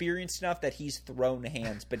experienced enough that he's thrown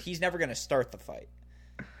hands, but he's never going to start the fight.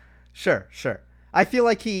 Sure. I feel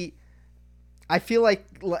like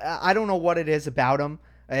I don't know what it is about him.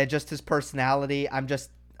 Just his personality.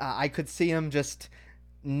 I could see him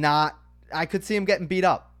I could see him getting beat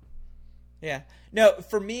up. Yeah. No,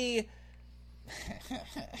 for me,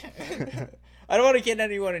 I don't want to get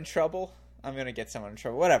anyone in trouble. I'm going to get someone in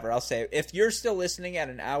trouble. Whatever, I'll say it. If you're still listening at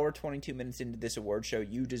an hour, 22 minutes into this award show,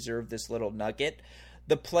 you deserve this little nugget.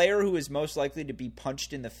 The player who is most likely to be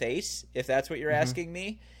punched in the face, if that's what you're asking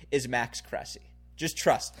me, is Max Cressy. Just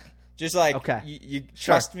trust me. Just like, okay. you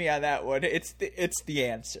trust me on that one. It's the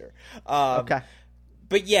answer. Okay.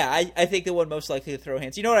 But yeah, I think the one most likely to throw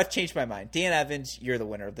hands. You know what? I've changed my mind. Dan Evans, you're the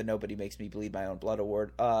winner of the Nobody Makes Me Bleed My Own Blood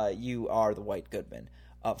award. You are the White Goodman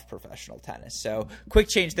of professional tennis. So quick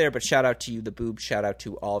change there, but shout out to you, the Boob. Shout out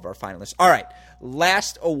to all of our finalists. All right,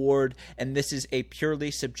 last award, and this is a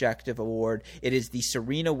purely subjective award. It is the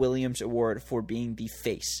Serena Williams Award for being the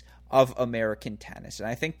face of American tennis. And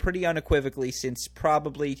I think pretty unequivocally since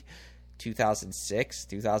probably 2006,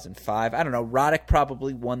 2005. I don't know. Roddick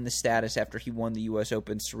probably won the status after he won the U.S.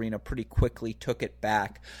 Open. Serena pretty quickly took it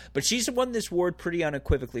back. But she's won this award pretty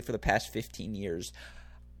unequivocally for the past 15 years.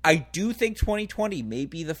 I do think 2020 may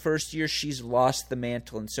be the first year she's lost the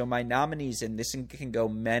mantle. And so my nominees, and this can go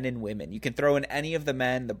men and women. You can throw in any of the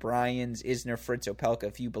men, the Bryans, Isner, Fritz, Opelka,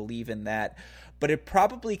 if you believe in that. But it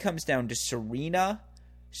probably comes down to Serena,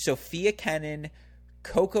 Sofia Kenin,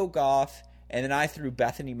 Coco Gauff, and then I threw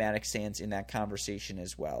Bethany Mattek-Sands in that conversation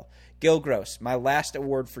as well. Gil Gross, my last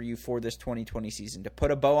award for you for this 2020 season. To put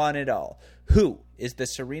a bow on it all, who is the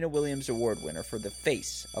Serena Williams Award winner for the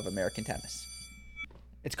face of American tennis?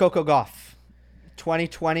 It's Coco Gauff.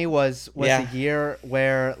 2020 was a year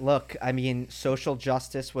where, look, I mean, social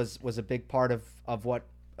justice was a big part of what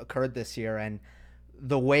occurred this year. And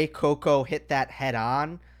the way Coco hit that head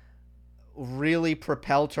on really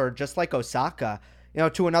propelled her, just like Osaka,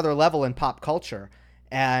 to another level in pop culture.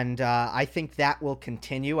 And I think that will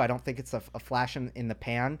continue. I don't think it's a flash in the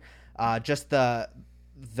pan. Just the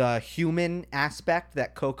human aspect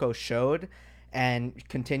that Coco showed and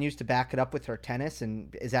continues to back it up with her tennis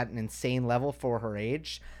and is at an insane level for her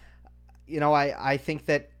age. I think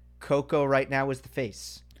that Coco right now is the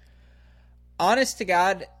face. Honest to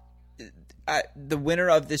God, the winner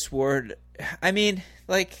of this award, I mean,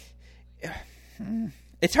 like,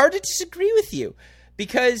 it's hard to disagree with you.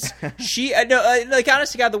 Because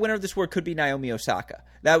honest to God, the winner of this award could be Naomi Osaka.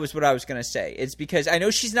 That was what I was going to say. It's because I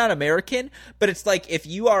know she's not American, but it's like if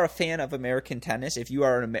you are a fan of American tennis, if you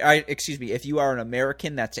are an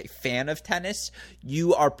American that's a fan of tennis,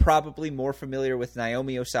 you are probably more familiar with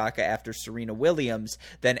Naomi Osaka after Serena Williams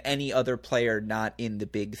than any other player not in the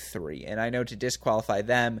big three. And I know to disqualify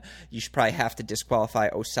them, you should probably have to disqualify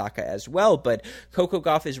Osaka as well. But Coco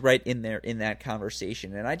Gauff is right in there in that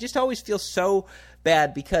conversation. And I just always feel so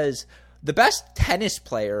bad because the best tennis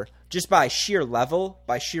player, just by sheer level,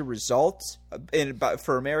 by sheer results,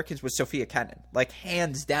 for Americans was Sofia Kenin, like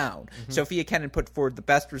hands down. Mm-hmm. Sofia Kenin put forward the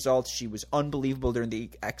best results. She was unbelievable during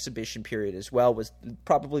the exhibition period as well, was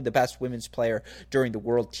probably the best women's player during the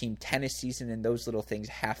World Team Tennis season, and those little things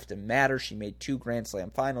have to matter. She made 2 Grand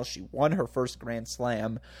Slam finals. She won her first Grand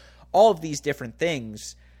Slam. All of these different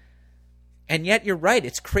things. And yet you're right.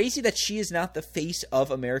 It's crazy that she is not the face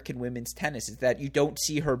of American women's tennis. Is that you don't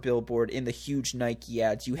see her billboard in the huge Nike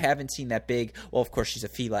ads. You haven't seen that big – well, of course, she's a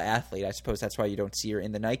FILA athlete. I suppose that's why you don't see her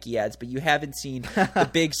in the Nike ads. But you haven't seen the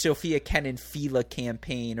big Sofia Kenin FILA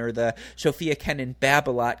campaign or the Sofia Kenin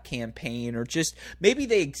Babolat campaign, or just – maybe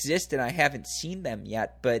they exist and I haven't seen them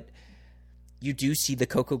yet. But you do see the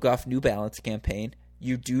Coco Gauff New Balance campaign.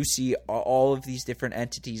 You do see all of these different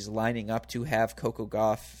entities lining up to have Coco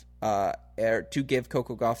Gauff to give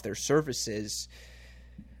Coco Gauff their services.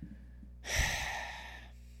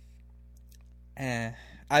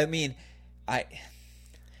 I mean, by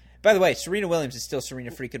the way, Serena Williams is still Serena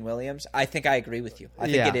freaking Williams. I think I agree with you. I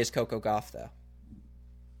think it is Coco Gauff, though.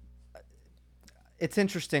 It's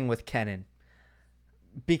interesting with Kenin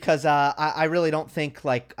because I really don't think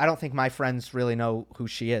I don't think my friends really know who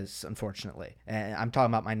she is, unfortunately. And I'm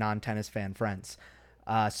talking about my non-tennis fan friends.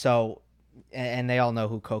 And they all know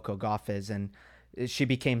who Coco Gauff is, and she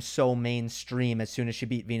became so mainstream as soon as she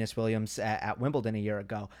beat Venus Williams at Wimbledon a year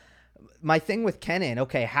ago. My thing with Kenin,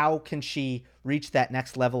 okay, how can she reach that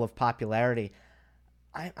next level of popularity?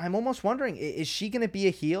 I'm almost wondering, is she going to be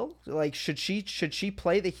a heel? Like, should she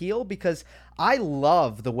play the heel? Because I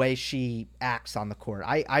love the way she acts on the court.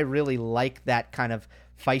 I really like that kind of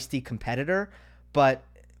feisty competitor, but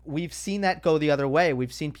we've seen that go the other way.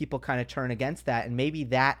 We've seen people kind of turn against that, and maybe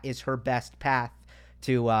that is her best path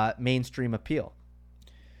to mainstream appeal.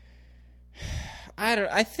 I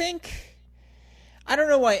don't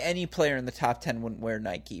know why any player in the top 10 wouldn't wear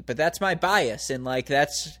Nike, but that's my bias. And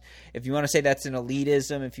that's, if you want to say that's an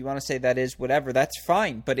elitism, if you want to say that is whatever, that's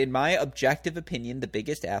fine. But in my objective opinion, the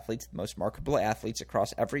biggest athletes, the most marketable athletes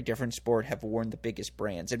across every different sport have worn the biggest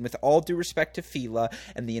brands. And with all due respect to FILA,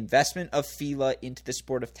 and the investment of FILA into the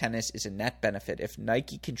sport of tennis is a net benefit. If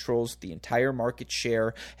Nike controls the entire market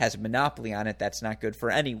share, has a monopoly on it, that's not good for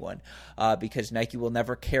anyone, because Nike will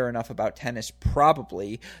never care enough about tennis,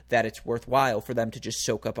 probably, that it's worthwhile for them to just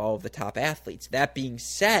soak up all of the top athletes. That being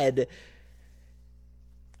said,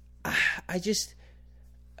 I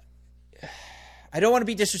don't want to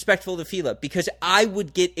be disrespectful to FILA, because I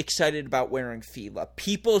would get excited about wearing FILA.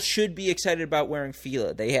 People should be excited about wearing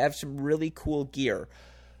FILA. They have some really cool gear.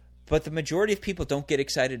 But the majority of people don't get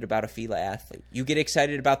excited about a FILA athlete. You get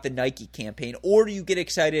excited about the Nike campaign, or you get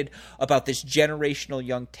excited about this generational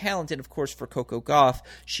young talent. And, of course, for Coco Gauff,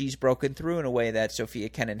 she's broken through in a way that Sofia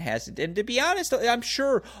Kenin hasn't. And to be honest, I'm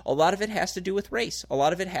sure a lot of it has to do with race. A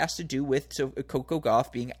lot of it has to do with Coco Gauff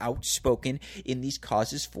being outspoken in these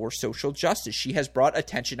causes for social justice. She has brought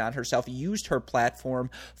attention on herself, used her platform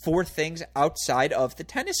for things outside of the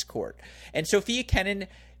tennis court. And Sofia Kenin,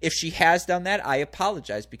 if she has done that, I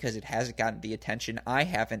apologize, because it hasn't gotten the attention. I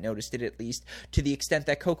haven't noticed it, at least, to the extent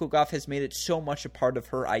that Coco Gauff has made it so much a part of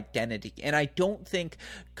her identity. And I don't think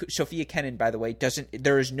Sofia Kenin, by the way,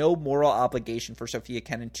 there is no moral obligation for Sofia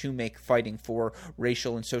Kenin to make fighting for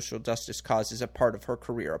racial and social justice causes a part of her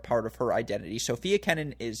career, a part of her identity. Sofia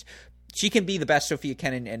Kenin she can be the best Sofia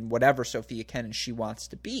Kenin and whatever Sofia Kenin she wants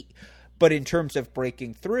to be. But in terms of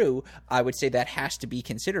breaking through, I would say that has to be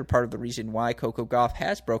considered part of the reason why Coco Gauff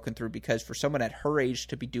has broken through, because for someone at her age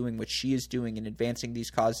to be doing what she is doing and advancing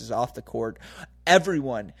these causes off the court,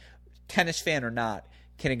 everyone, tennis fan or not,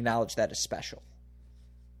 can acknowledge that as special.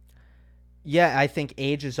 Yeah, I think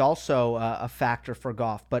age is also a factor for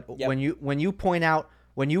Gauff. But Yep. when you point out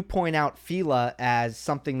FILA as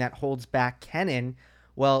something that holds back Kenin,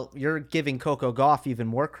 well, you're giving Coco Gauff even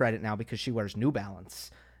more credit now because she wears New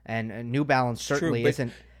Balance. And New Balance certainly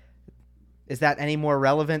isn't. Is that any more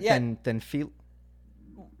relevant than FILA?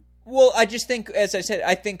 Well, I just think, as I said,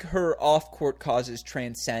 I think her off-court causes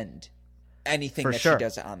transcend anything that she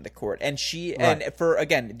does on the court. And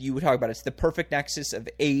again, you would talk about it's the perfect nexus of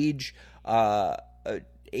age,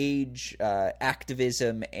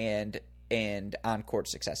 activism, and on-court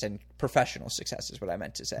success and professional success is what I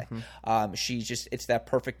meant to say. Mm-hmm. It's that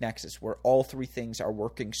perfect nexus where all three things are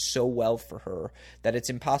working so well for her that it's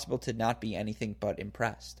impossible to not be anything but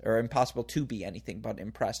impressed, or impossible to be anything but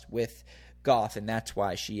impressed with Gauff. And that's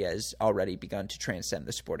why she has already begun to transcend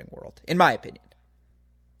the sporting world, in my opinion.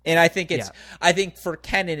 And I think I think for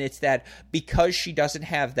Kenin, it's that because she doesn't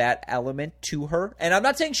have that element to her, and I'm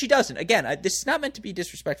not saying she doesn't. Again, this is not meant to be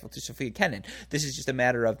disrespectful to Sofia Kenin. This is just a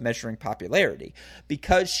matter of measuring popularity.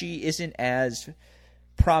 Because she isn't as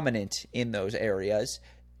prominent in those areas,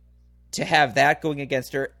 to have that going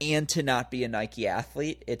against her and to not be a Nike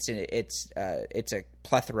athlete, it's a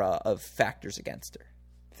plethora of factors against her,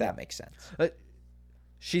 if that makes sense.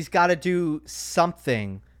 She's got to do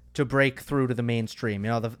something to break through to the mainstream.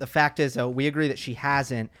 The fact is, we agree that she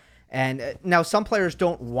hasn't. And now some players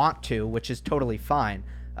don't want to, which is totally fine.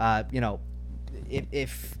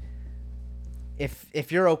 if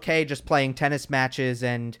you're okay just playing tennis matches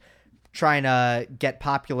and trying to get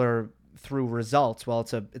popular through results, well,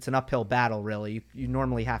 it's an uphill battle, really. You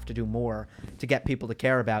normally have to do more to get people to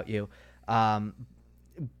care about you.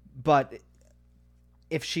 But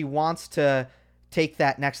if she wants to take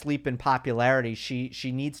that next leap in popularity,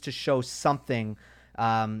 she needs to show something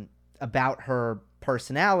about her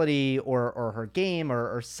personality or her game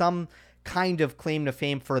or some kind of claim to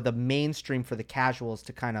fame for the mainstream, for the casuals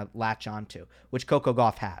to kind of latch onto, which Coco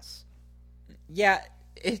Gauff has. Yeah,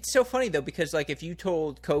 it's so funny, though, because, like, if you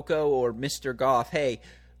told Coco or Mr. Gauff, hey,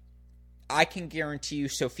 I can guarantee you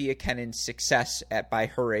Sofia Kenin's success by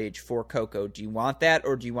her age for Coco. Do you want that,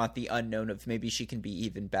 or do you want the unknown of maybe she can be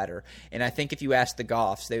even better? And I think if you ask the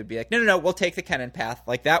Gauffs, they would be like, no, we'll take the Kenin path.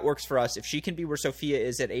 Like, that works for us. If she can be where Sofia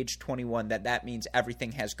is at age 21, that means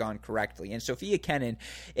everything has gone correctly. And Sofia Kenin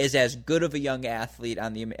is as good of a young athlete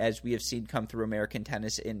as we have seen come through American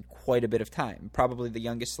tennis in quite a bit of time. Probably the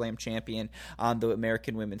youngest slam champion on the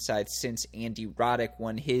American women's side since Andy Roddick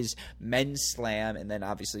won his men's slam, and then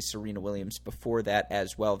obviously Serena Williams before that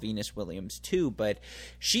as well, Venus Williams too, but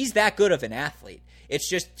she's that good of an athlete. It's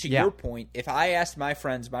just, to your point, if I asked my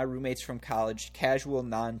friends, my roommates from college, casual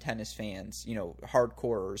non-tennis fans,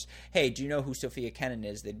 hardcorers, hey, do you know who Sofia Kenin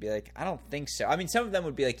is? They'd be like, I don't think so. I mean, some of them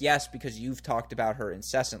would be like, yes, because you've talked about her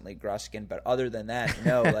incessantly, Gruskin, but other than that,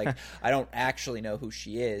 no, like, I don't actually know who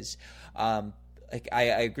she is. Like, I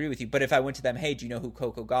agree with you, but if I went to them, hey, do you know who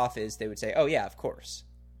Coco Gauff is? They would say, oh yeah, of course.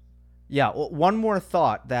 Yeah, well, one more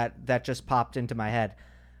thought that just popped into my head.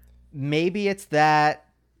 Maybe it's that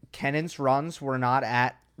Kenin's runs were not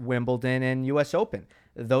at Wimbledon and U.S. Open.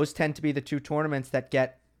 Those tend to be the two tournaments that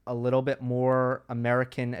get a little bit more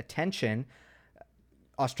American attention.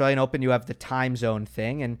 Australian Open, you have the time zone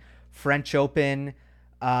thing, and French Open,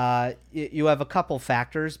 you have a couple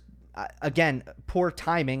factors. Again, poor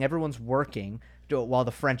timing. Everyone's working while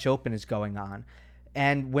the French Open is going on.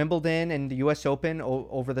 And Wimbledon and the U.S. Open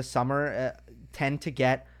over the summer tend to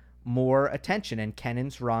get more attention, and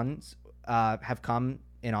Kenin's runs have come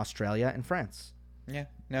in Australia and France. Yeah,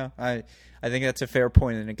 no, I think that's a fair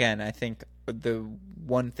point. And again, I think the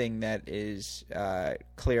one thing that is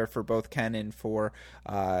clear for both Kenin, for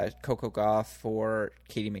Coco Gauff, for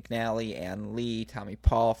Katie McNally, Ann Lee, Tommy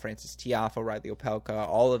Paul, Frances Tiafoe, Riley Opelka,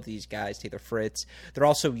 all of these guys, Taylor Fritz, they're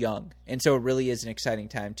all so young. And so it really is an exciting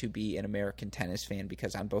time to be an American tennis fan,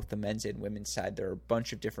 because on both the men's and women's side, there are a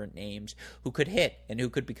bunch of different names who could hit and who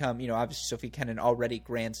could become, obviously Sofia Kenin already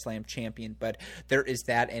Grand Slam champion, but there is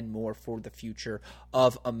that and more for the future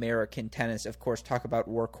of American tennis. Of course, talk about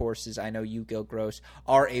workhorses. I know you, Gil Gross,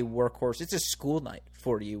 are a workhorse. It's a school night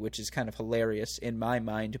for you, which is kind of hilarious in my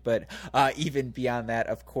mind. But even beyond that,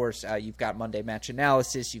 of course, you've got Monday Match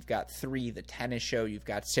Analysis, you've got 3, the tennis show, you've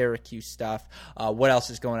got Syracuse stuff. What else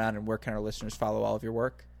is going on, and where can our listeners follow all of your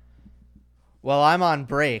work? Well, I'm on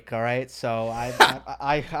break, all right? So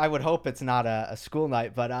I would hope it's not a school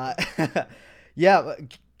night. But yeah,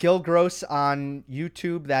 Gil Gross on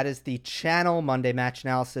YouTube. That is the channel. Monday Match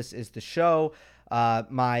Analysis is the show.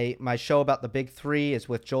 My show about the big three is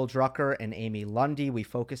with Joel Drucker and Amy Lundy. We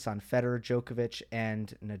focus on Federer, Djokovic,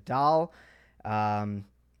 and Nadal. I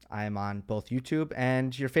am on both YouTube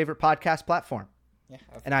and your favorite podcast platform. Yeah,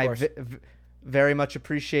 and I very much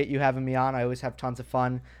appreciate you having me on. I always have tons of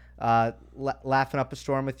fun laughing up a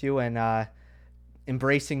storm with you and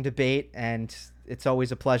embracing debate, and it's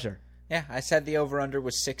always a pleasure. Yeah, I said the over-under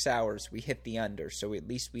was 6 hours. We hit the under, so at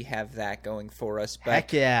least we have that going for us. But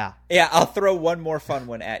heck yeah. Yeah, I'll throw one more fun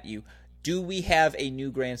one at you. Do we have a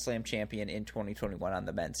new Grand Slam champion in 2021 on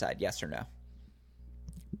the men's side, yes or no?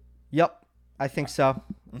 Yep, I think so.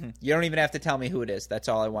 Mm-hmm. You don't even have to tell me who it is. That's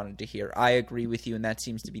all I wanted to hear. I agree with you, and that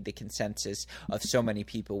seems to be the consensus of so many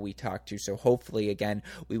people we talk to. So hopefully, again,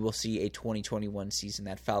 we will see a 2021 season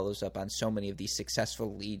that follows up on so many of these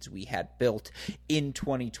successful leads we had built in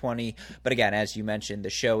 2020. But again, as you mentioned, the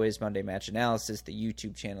show is Monday Match Analysis, the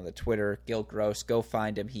YouTube channel, the Twitter, Gil Gross. Go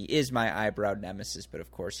find him. He is my eyebrow nemesis, but of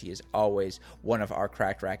course, he is always one of our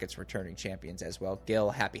Cracked Racquets returning champions as well. Gil,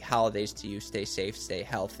 happy holidays to you. Stay safe, stay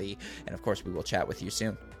healthy, and of course, we will chat with you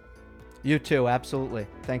soon. You too, absolutely.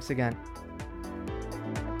 Thanks again.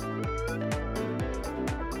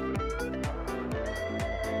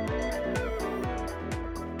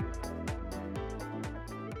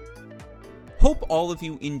 Hope all of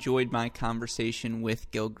you enjoyed my conversation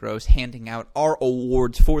with Gil Gross, handing out our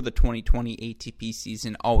awards for the 2020 ATP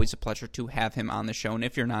season. Always a pleasure to have him on the show. And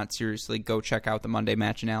if you're not, seriously, go check out the Monday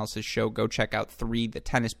Match Analysis show. Go check out 3, the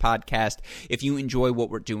tennis podcast. If you enjoy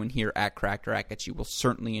what we're doing here at Cracked Racquets, you will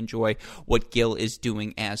certainly enjoy what Gil is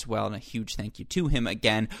doing as well. And a huge thank you to him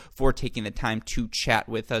again for taking the time to chat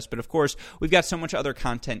with us. But of course, we've got so much other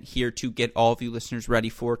content here to get all of you listeners ready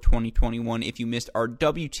for 2021. If you missed our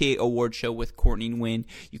WTA award show with Courtney Nguyen,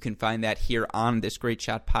 you can find that here on this Great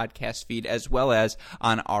Shot podcast feed, as well as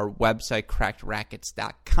on our website,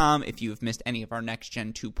 crackedrackets.com. If you have missed any of our Next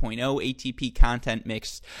Gen 2.0 ATP content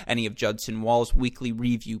mix, any of Judson Wall's weekly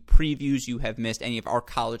review previews, you have missed any of our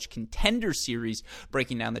College Contender series,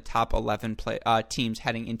 breaking down the top 11 teams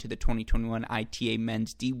heading into the 2021 ITA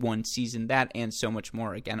Men's D1 season, that and so much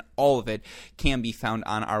more. Again, all of it can be found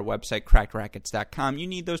on our website, crackedrackets.com. You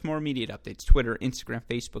need those more immediate updates: Twitter, Instagram,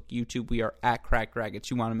 Facebook, YouTube. We are at Cracked Racquets.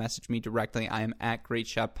 You want to message me directly, I am at Great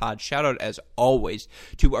Shot Pod. Shout out, as always,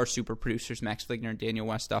 to our super producers, Max Fligner and Daniel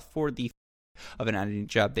Westoff, for the of an editing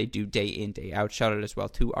job they do day in, day out. Shout out as well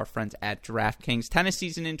to our friends at DraftKings. Tennis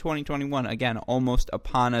season in 2021, again, almost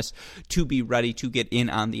upon us. To be ready to get in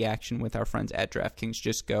on the action with our friends at DraftKings,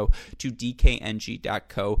 just go to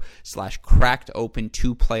dkng.co/crackedopen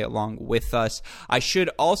to play along with us. I should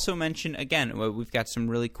also mention, again, we've got some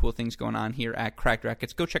really cool things going on here at Cracked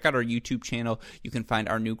Racquets. Go check out our YouTube channel. You can find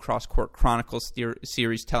our new Cross Court Chronicles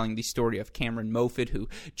series telling the story of Cameron Mofid, who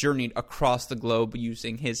journeyed across the globe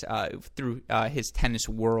using his through his tennis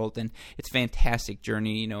world, and it's a fantastic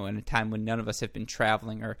journey, you know, in a time when none of us have been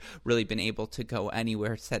traveling or really been able to go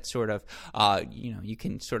anywhere. It's that sort of, you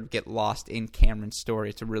can sort of get lost in Cameron's story.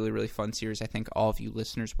 It's a really, really fun series. I think all of you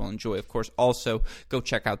listeners will enjoy. Of course, also go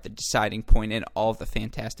check out The Deciding Point and all of the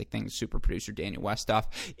fantastic things super producer Daniel Westoff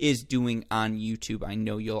is doing on YouTube. I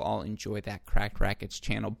know you'll all enjoy that Cracked Racquets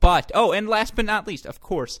channel. But, and last but not least, of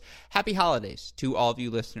course, happy holidays to all of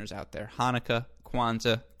you listeners out there. Hanukkah,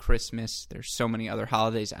 Kwanzaa, Christmas. There's so many other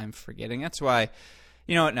holidays I'm forgetting. That's why,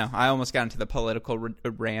 you know what, no, I almost got into the political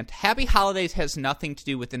rant. Happy holidays has nothing to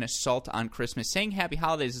do with an assault on Christmas. Saying happy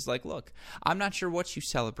holidays is like, look, I'm not sure what you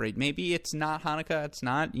celebrate. Maybe it's not Hanukkah, it's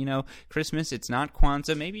not, Christmas, it's not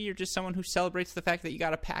Kwanzaa. Maybe you're just someone who celebrates the fact that you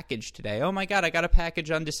got a package today. Oh my God, I got a package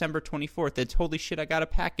on December 24th. It's holy shit, I got a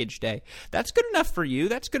package day. That's good enough for you.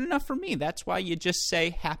 That's good enough for me. That's why you just say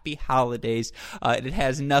happy holidays. It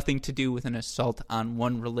has nothing to do with an assault on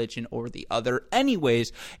one religion or the other.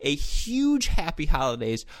 Anyways, a huge happy holidays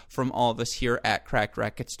from all of us here at Cracked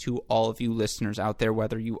Racquets to all of you listeners out there,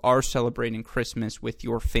 whether you are celebrating Christmas with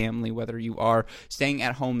your family, whether you are staying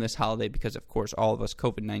at home this holiday, because of course all of us,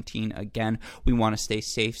 COVID-19, again, we want to stay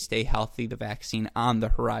safe, stay healthy, the vaccine on the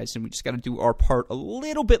horizon. We just got to do our part a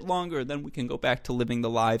little bit longer, then we can go back to living the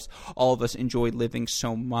lives all of us enjoy living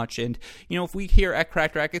so much. And if we here at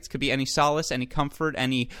Cracked Racquets could be any solace, any comfort,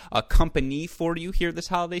 any company for you here this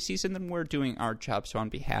holiday season, then we're doing our job. So on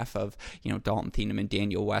behalf of Dalton Thieneman,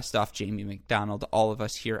 Daniel Westoff, Jamie McDonald, all of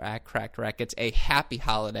us here at Cracked Racquets, a happy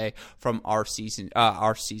holiday from our season,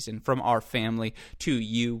 from our family to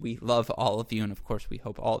you. We love all of you, and of course, we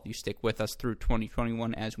hope all of you stick with us through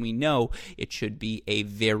 2021, as we know it should be a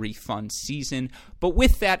very fun season. But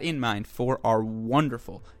with that in mind, for our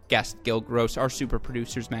wonderful guest, Gil Gross, our super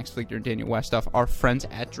producers, Max Fligner and Daniel Westoff, our friends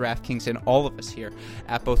at DraftKings, and all of us here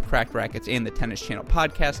at both Cracked Racquets and the Tennis Channel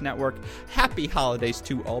Podcast Network, happy holidays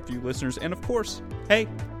to all of you listeners. And of course, hey,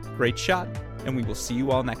 great shot, and we will see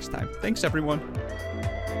you all next time. Thanks, everyone.